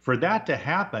 For that to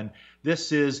happen,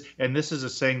 this is a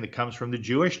saying that comes from the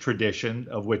Jewish tradition,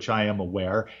 of which I am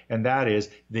aware, and that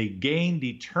is, they gained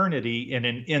eternity in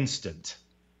an instant.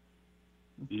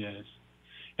 Yes.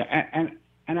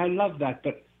 And I love that,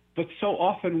 but so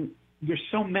often there's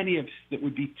so many of us that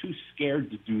would be too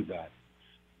scared to do that.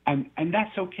 And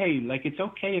that's okay. Like, it's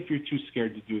okay if you're too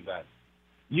scared to do that.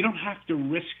 You don't have to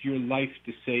risk your life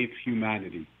to save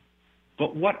humanity.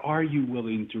 But what are you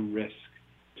willing to risk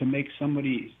to make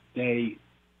somebody's day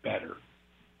better?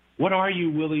 What are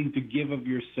you willing to give of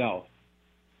yourself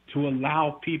to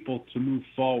allow people to move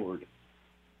forward?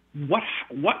 What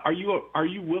are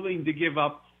you willing to give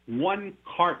up one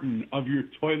carton of your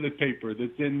toilet paper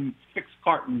that's in 6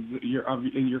 cartons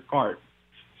in your cart,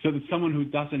 so that someone who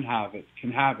doesn't have it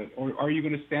can have it? Or are you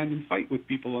going to stand and fight with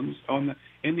people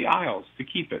in the aisles to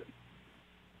keep it?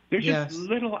 There's just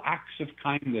little acts of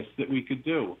kindness that we could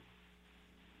do.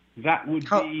 That would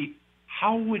be,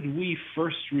 how would we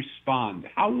first respond?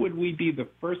 How would we be the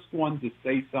first one to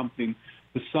say something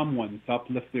to someone to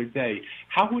uplift their day?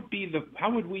 How would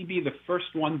we be the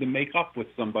first one to make up with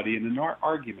somebody in an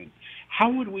argument?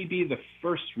 How would we be the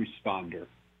first responder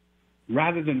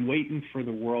rather than waiting for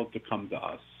the world to come to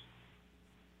us?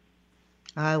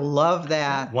 I love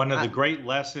that. One of the great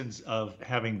lessons of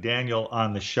having Daniel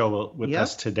on the show with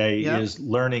us today is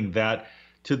learning that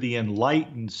to the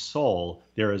enlightened soul,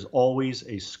 there is always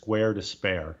a square to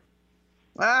spare.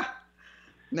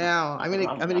 Now I'm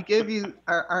gonna give you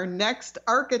our next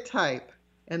archetype,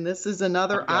 and this is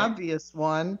another obvious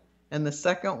one. And the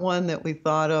second one that we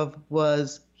thought of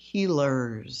was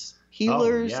healers.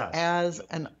 Healers as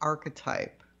an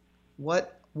archetype.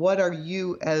 What are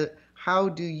you as? How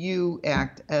do you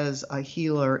act as a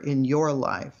healer in your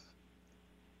life?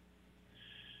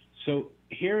 So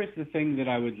here is the thing that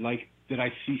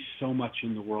I see so much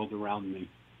in the world around me,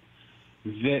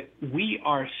 that we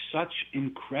are such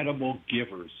incredible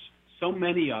givers. So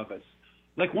many of us.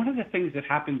 Like, one of the things that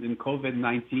happens in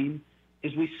COVID-19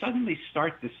 is we suddenly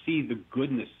start to see the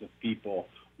goodness of people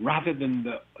rather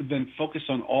than focus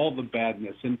on all the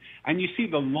badness. And you see,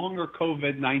 the longer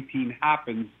COVID-19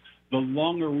 happens, the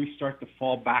longer we start to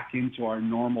fall back into our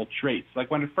normal traits. Like,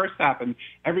 when it first happened,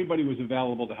 everybody was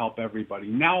available to help everybody.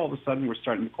 Now, all of a sudden, we're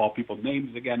starting to call people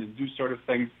names again and do sort of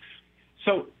things.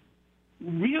 So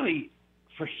really,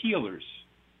 for healers,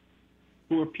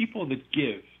 who are people that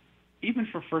give, even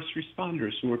for first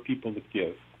responders who are people that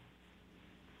give,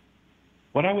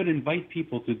 what I would invite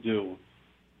people to do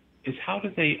is, how do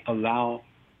they allow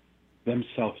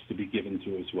themselves to be given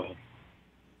to as well?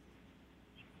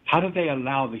 How do they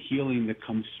allow the healing that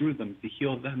comes through them to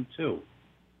heal them too?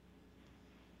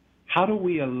 How do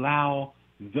we allow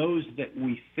those that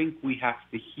we think we have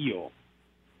to heal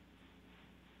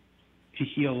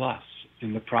us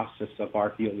in the process of our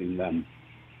healing them?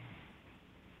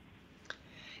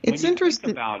 It's interesting.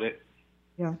 Think about it.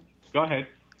 Yeah. Go ahead.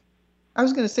 I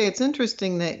was going to say it's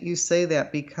interesting that you say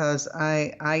that, because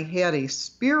I had a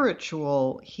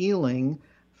spiritual healing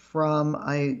from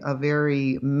a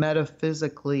very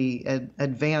metaphysically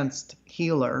advanced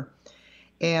healer.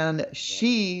 And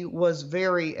she was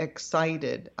very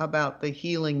excited about the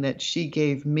healing that she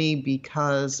gave me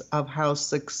because of how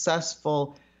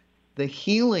successful the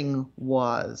healing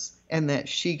was, and that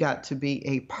she got to be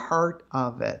a part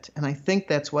of it. And I think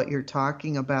that's what you're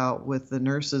talking about with the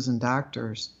nurses and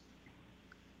doctors.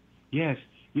 Yes.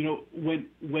 You know,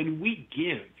 when we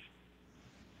give,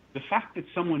 the fact that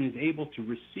someone is able to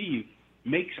receive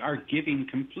makes our giving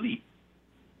complete.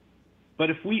 But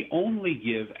if we only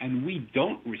give and we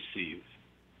don't receive,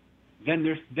 then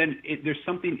there's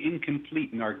something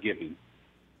incomplete in our giving.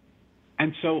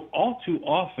 And so all too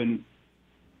often,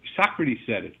 Socrates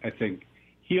said it, I think,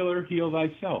 healer, heal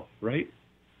thyself, right?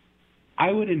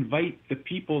 I would invite the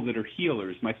people that are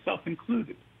healers, myself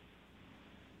included,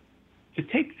 to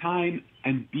take time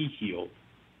and be healed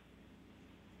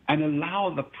and allow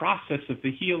the process of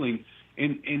the healing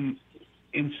in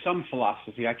some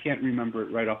philosophy. I can't remember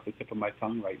it right off the tip of my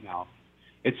tongue right now.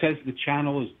 It says the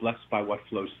channel is blessed by what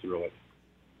flows through it.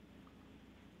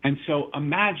 And so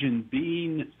imagine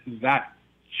being that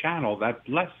channel, that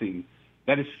blessing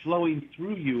that is flowing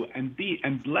through you and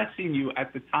blessing you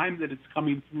at the time that it's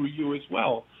coming through you as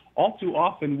well. All too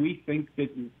often we think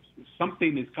that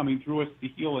something is coming through us to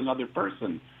heal another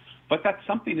person, but that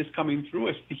something is coming through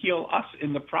us to heal us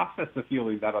in the process of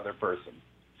healing that other person.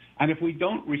 And if we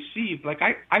don't receive, like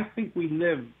I think we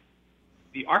live,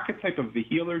 the archetype of the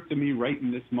healer to me right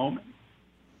in this moment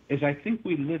is I think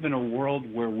we live in a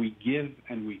world where we give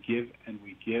and we give and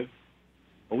we give,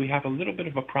 but we have a little bit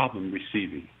of a problem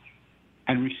receiving.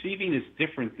 And receiving is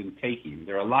different than taking.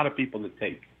 There are a lot of people that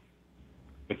take,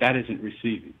 but that isn't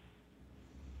receiving.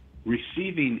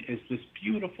 Receiving is this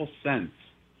beautiful sense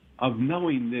of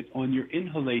knowing that on your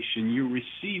inhalation, you're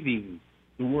receiving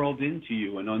the world into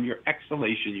you, and on your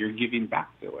exhalation, you're giving back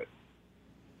to it.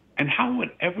 And how would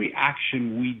every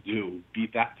action we do be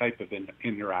that type of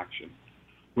interaction,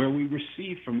 where we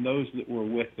receive from those that we're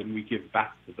with and we give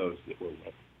back to those that we're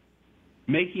with?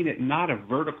 Making it not a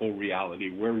vertical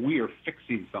reality where we are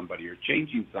fixing somebody or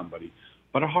changing somebody,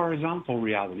 but a horizontal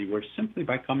reality where simply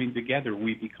by coming together,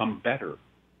 we become better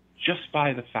just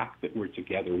by the fact that we're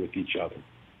together with each other.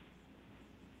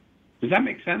 Does that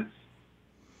make sense?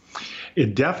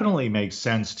 It definitely makes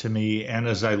sense to me. And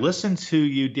as I listen to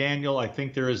you, Daniel, I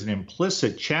think there is an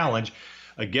implicit challenge.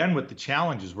 Again, with the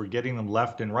challenges, we're getting them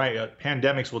left and right.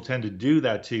 Pandemics will tend to do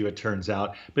that to you, it turns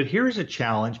out. But here's a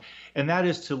challenge, and that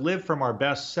is to live from our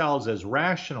best selves as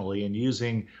rationally and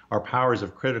using our powers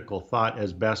of critical thought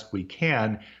as best we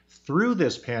can through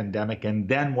this pandemic, and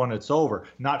then when it's over,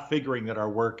 not figuring that our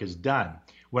work is done.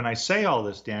 When I say all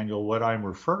this, Daniel, what I'm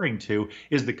referring to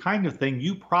is the kind of thing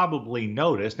you probably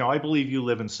noticed. Now, I believe you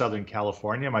live in Southern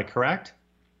California. Am I correct?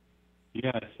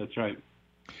 Yes, that's right.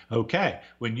 Okay.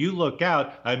 When you look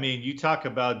out, I mean, you talk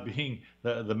about being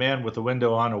the man with the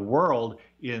window on a world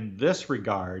in this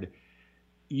regard.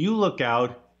 You look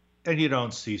out and you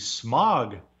don't see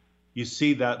smog. You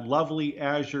see that lovely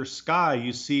azure sky.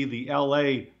 You see the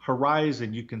LA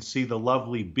horizon. You can see the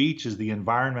lovely beaches. The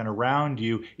environment around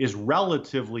you is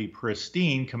relatively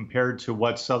pristine compared to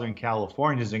what Southern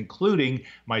California is, including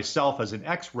myself as an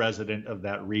ex-resident of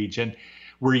that region,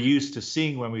 we're used to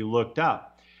seeing when we looked up.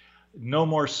 No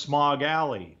more smog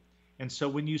alley. And so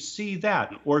when you see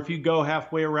that, or if you go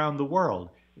halfway around the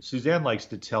world, Suzanne likes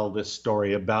to tell this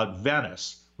story about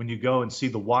Venice, when you go and see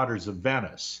the waters of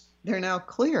Venice. They're now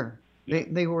clear.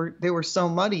 They were so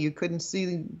muddy you couldn't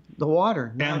see the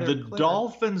water. Now and the clear.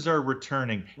 Dolphins are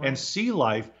returning, right. And sea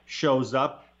life shows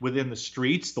up within the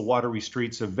streets, the watery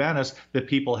streets of Venice, that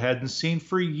people hadn't seen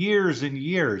for years and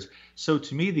years. So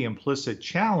to me, the implicit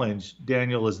challenge,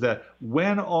 Daniel, is that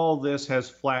when all this has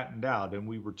flattened out and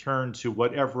we return to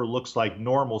whatever looks like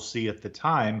normalcy at the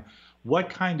time,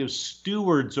 what kind of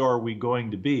stewards are we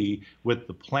going to be with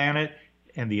the planet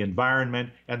and the environment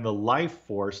and the life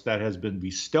force that has been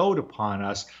bestowed upon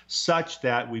us, such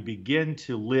that we begin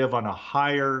to live on a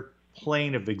higher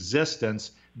plane of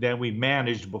existence than we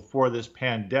managed before this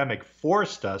pandemic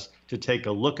forced us to take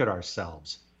a look at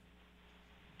ourselves?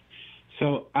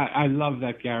 So I love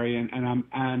that, Gary, and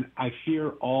I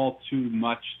fear all too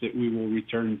much that we will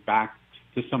return back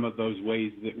to some of those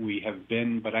ways that we have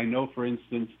been. But I know, for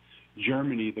instance,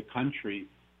 Germany, the country,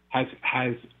 has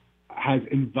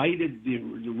invited the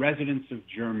residents of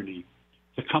Germany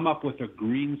to come up with a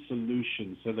green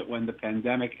solution so that when the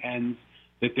pandemic ends,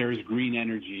 that there is green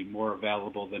energy more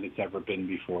available than it's ever been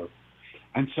before.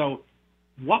 And so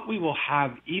what we will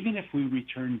have, even if we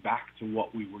return back to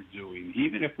what we were doing,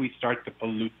 even if we start to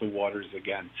pollute the waters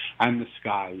again and the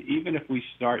sky, even if we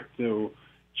start to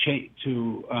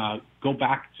go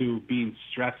back to being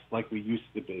stressed like we used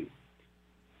to be,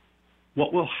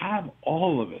 what we'll have,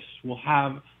 all of us, will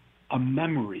have a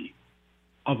memory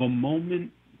of a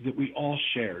moment that we all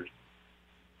shared,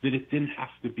 that it didn't have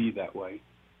to be that way.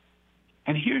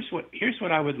 And here's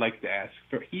what I would like to ask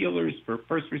for healers, for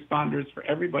first responders, for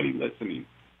everybody listening.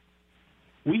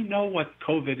 We know what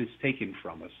COVID has taken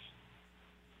from us.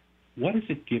 What has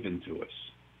it given to us?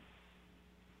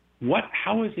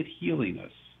 How is it healing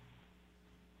us?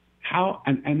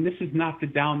 And this is not to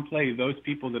downplay those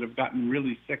people that have gotten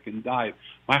really sick and died.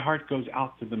 My heart goes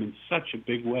out to them in such a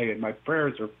big way, and my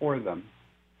prayers are for them.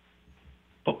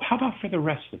 But how about for the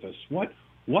rest of us? What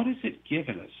has it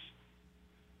given us?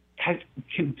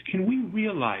 Can we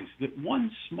realize that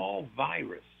one small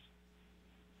virus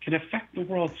can affect the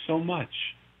world so much?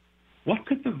 What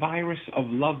could the virus of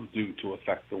love do to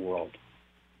affect the world?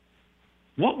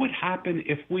 What would happen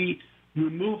if we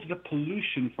remove the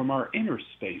pollution from our inner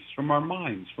space, from our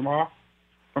minds, from our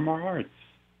hearts?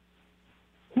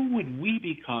 Who would we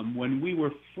become when we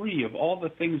were free of all the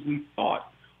things we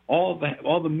thought, all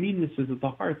the meannesses of the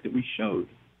heart that we showed?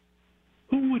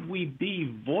 Who would we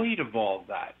be void of all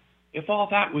that if all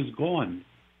that was gone?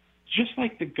 Just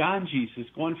like the Ganges has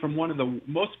gone from one of the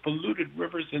most polluted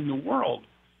rivers in the world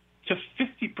to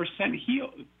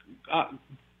 50%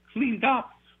 cleaned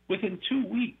up within 2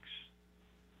 weeks.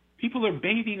 People are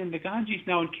bathing in the Ganges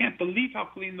now and can't believe how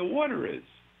clean the water is.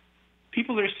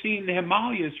 People are seeing the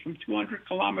Himalayas from 200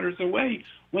 kilometers away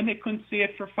when they couldn't see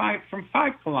it from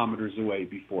 5 kilometers away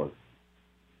before.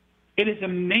 It is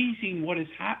amazing what is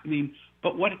happening,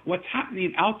 but what's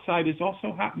happening outside is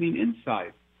also happening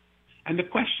inside. And the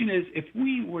question is, if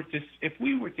we were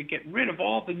to get rid of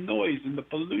all the noise and the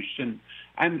pollution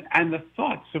and the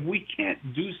thoughts of we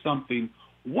can't do something,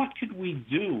 what could we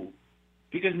do?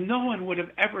 Because no one would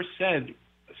have ever said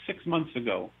 6 months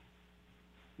ago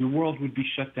the world would be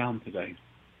shut down today.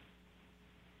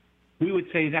 We would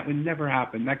say that would never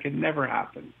happen. That could never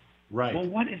happen. Right. Well,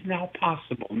 what is now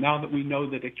possible now that we know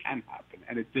that it can happen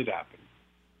and it did happen?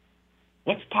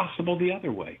 What's possible the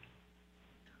other way?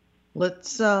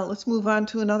 Let's move on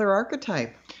to another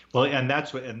archetype. Well, and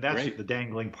that's the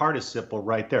dangling participle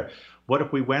right there. What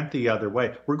if we went the other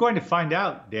way? We're going to find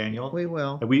out, Daniel. We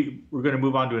will. We're going to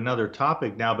move on to another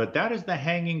topic now, but that is the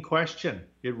hanging question.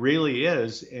 It really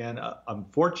is, and I'm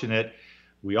fortunate,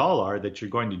 we all are, that you're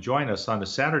going to join us on a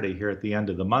Saturday here at the end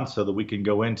of the month so that we can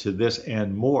go into this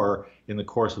and more in the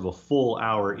course of a full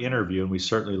hour interview, and we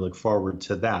certainly look forward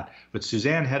to that. But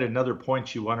Suzanne had another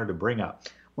point you wanted to bring up.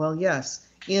 Well, yes.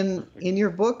 In your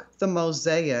book, The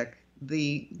Mosaic,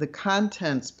 the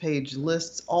contents page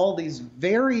lists all these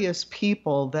various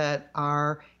people that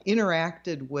are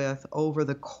interacted with over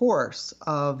the course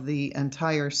of the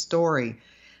entire story.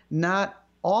 Not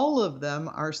all of them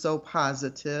are so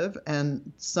positive,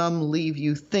 and some leave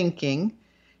you thinking.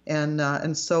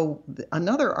 And so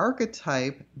another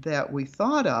archetype that we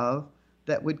thought of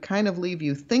that would kind of leave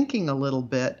you thinking a little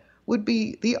bit would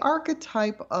be the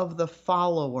archetype of the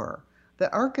follower.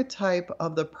 The archetype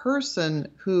of the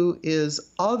person who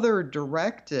is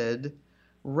other-directed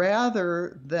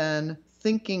rather than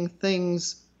thinking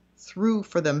things through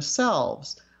for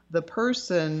themselves. The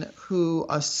person who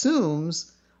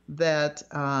assumes that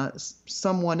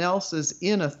someone else is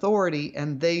in authority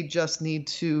and they just need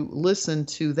to listen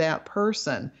to that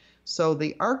person. So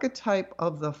the archetype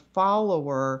of the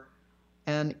follower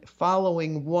and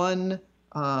following one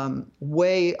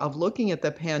way of looking at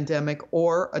the pandemic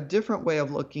or a different way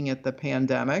of looking at the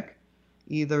pandemic.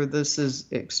 Either this is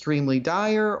extremely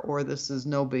dire or this is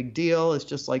no big deal. It's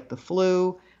just like the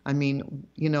flu. I mean,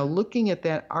 looking at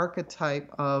that archetype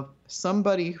of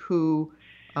somebody who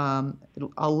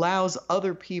allows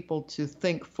other people to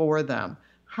think for them.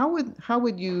 How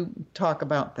would you talk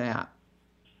about that?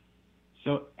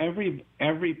 So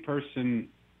every person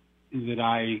that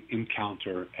I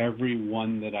encounter,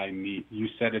 everyone that I meet, you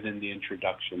said it in the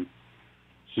introduction,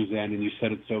 Suzanne, and you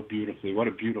said it so beautifully. What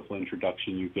a beautiful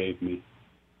introduction you gave me.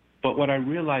 But what I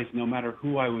realized, no matter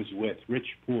who I was with, rich,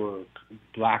 poor,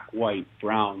 black, white,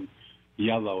 brown,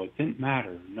 yellow, it didn't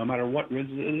matter. No matter what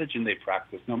religion they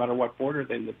practiced, no matter what border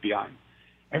they lived behind,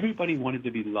 everybody wanted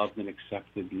to be loved and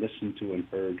accepted, listened to and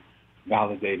heard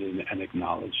validated and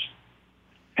acknowledged.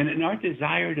 And in our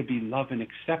desire to be loved and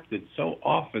accepted, so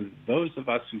often those of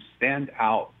us who stand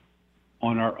out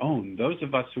on our own, those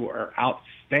of us who are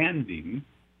outstanding,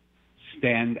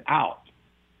 stand out,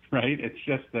 right? It's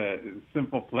just a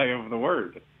simple play of the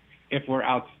word. If we're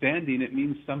outstanding, it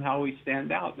means somehow we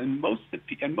stand out. And most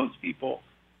people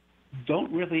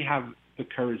don't really have the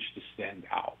courage to stand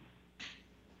out.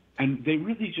 And they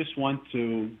really just want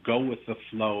to go with the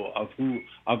flow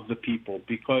of the people,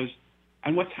 because,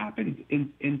 and what's happened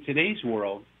in today's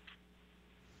world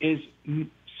is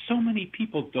so many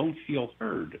people don't feel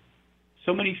heard.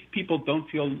 So many people don't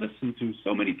feel listened to.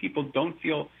 So many people don't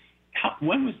feel.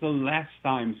 When was the last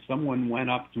time someone went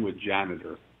up to a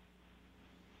janitor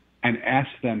and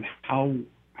asked them how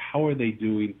are they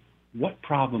doing, what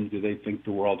problem do they think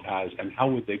the world has, and how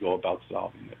would they go about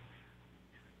solving it?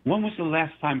 When was the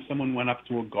last time someone went up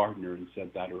to a gardener and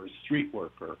said that, or a street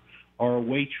worker, or a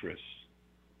waitress,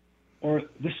 or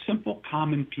the simple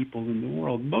common people in the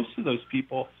world? Most of those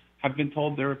people have been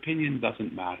told their opinion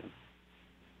doesn't matter.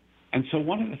 And so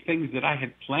one of the things that I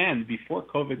had planned before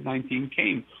COVID-19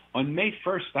 came, on May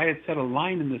 1st, I had set a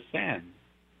line in the sand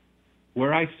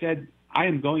where I said, I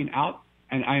am going out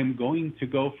and I am going to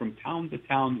go from town to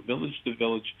town, village to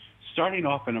village, starting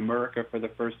off in America for the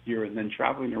first year and then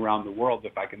traveling around the world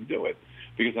if I can do it,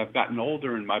 because I've gotten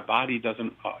older and my body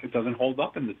doesn't hold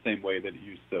up in the same way that it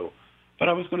used to. But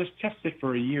I was going to test it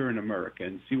for a year in America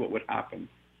and see what would happen.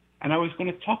 And I was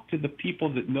going to talk to the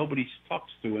people that nobody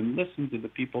talks to and listen to the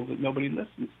people that nobody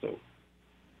listens to.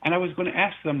 And I was going to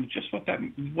ask them just what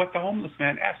the homeless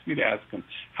man asked me to ask him.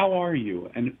 How are you?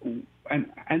 And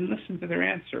listen to their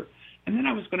answer. And then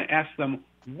I was going to ask them,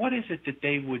 what is it that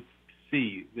they would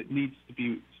see that needs to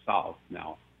be solved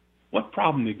now? What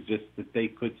problem exists that they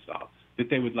could solve,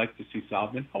 that they would like to see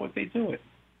solved, and how would they do it?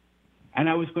 And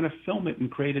I was going to film it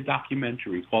and create a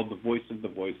documentary called The Voice of the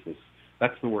Voiceless.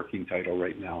 That's the working title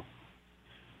right now.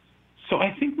 So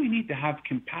I think we need to have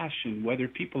compassion, whether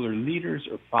people are leaders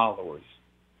or followers,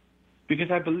 because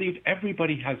I believe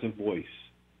everybody has a voice.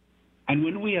 And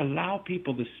when we allow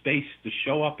people the space to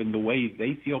show up in the way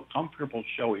they feel comfortable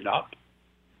showing up,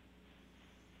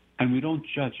 and we don't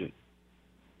judge it,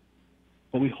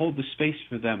 but we hold the space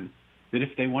for them that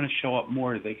if they want to show up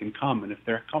more, they can come. And if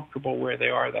they're comfortable where they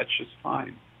are, that's just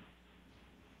fine.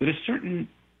 That a certain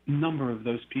number of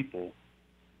those people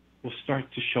will start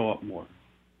to show up more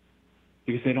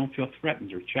because they don't feel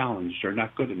threatened or challenged or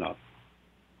not good enough.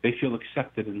 They feel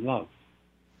accepted and loved.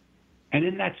 And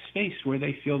in that space where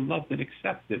they feel loved and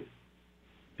accepted,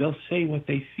 they'll say what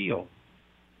they feel.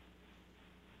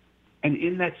 And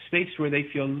in that space where they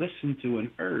feel listened to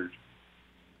and heard,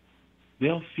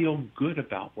 they'll feel good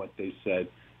about what they said.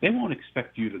 They won't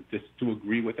expect you to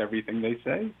agree with everything they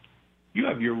say. You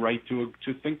have your right to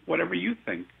think whatever you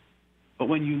think. But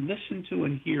when you listen to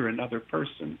and hear another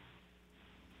person,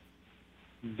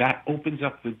 that opens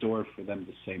up the door for them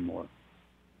to say more.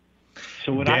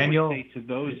 So what Daniel, I would say to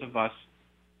those of us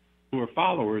who are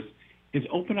followers is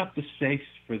open up the space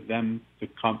for them to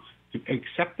come, to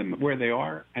accept them where they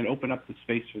are, and open up the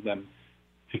space for them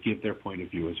to give their point of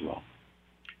view as well.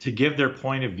 To give their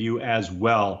point of view as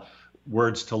well.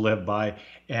 Words to live by.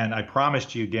 And I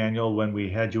promised you, Daniel, when we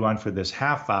had you on for this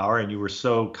half hour, and you were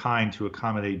so kind to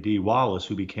accommodate Dee Wallace,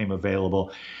 who became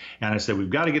available. And I said, we've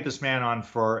got to get this man on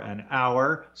for an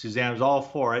hour. Suzanne was all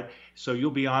for it. So you'll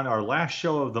be on our last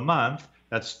show of the month.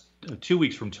 That's 2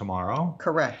 weeks from tomorrow.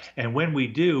 Correct. And when we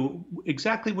do,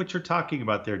 exactly what you're talking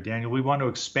about there, Daniel, we want to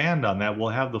expand on that. We'll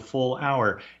have the full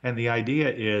hour. And the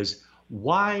idea is,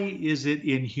 why is it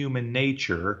in human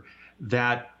nature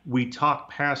that we talk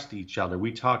past each other,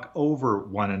 we talk over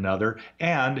one another,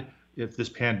 and if this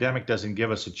pandemic doesn't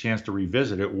give us a chance to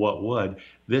revisit it, what would?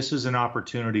 This is an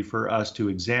opportunity for us to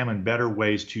examine better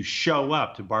ways to show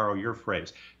up, to borrow your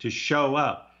phrase, to show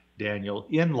up, Daniel,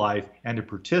 in life, and to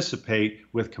participate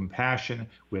with compassion,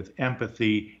 with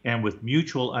empathy, and with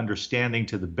mutual understanding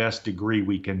to the best degree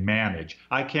we can manage.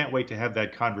 I can't wait to have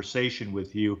that conversation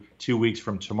with you 2 weeks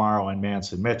from tomorrow on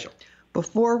Manson Mitchell.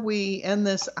 Before we end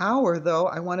this hour, though,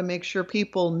 I want to make sure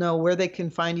people know where they can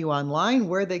find you online,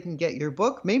 where they can get your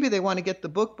book. Maybe they want to get the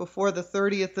book before the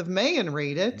 30th of May and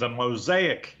read it. The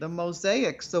Mosaic. The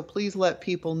Mosaic. So please let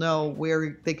people know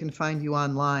where they can find you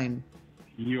online.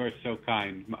 You are so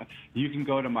kind. You can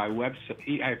go to my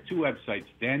website. I have two websites,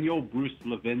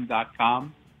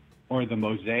 DanielBruceLevin.com or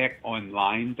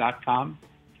themosaiconline.com.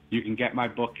 You can get my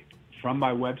book from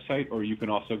my website, or you can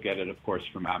also get it, of course,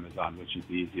 from Amazon, which is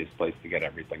the easiest place to get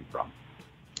everything from.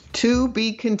 To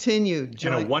be continued.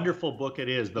 And a wonderful book it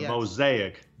is, The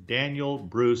Mosaic, Daniel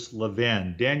Bruce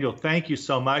Levin. Daniel, thank you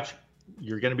so much.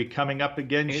 You're going to be coming up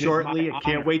again shortly. I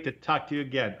can't wait to talk to you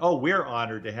again. Oh, we're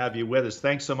honored to have you with us.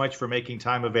 Thanks so much for making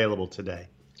time available today.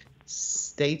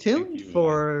 Stay tuned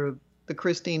for the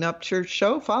Christine Upchurch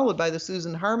Show, followed by the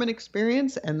Susan Harmon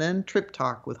Experience, and then Trip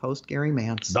Talk with host Gary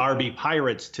Manson. Darby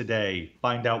Pirates today.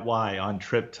 Find out why on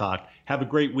Trip Talk. Have a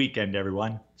great weekend,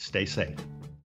 everyone. Stay safe.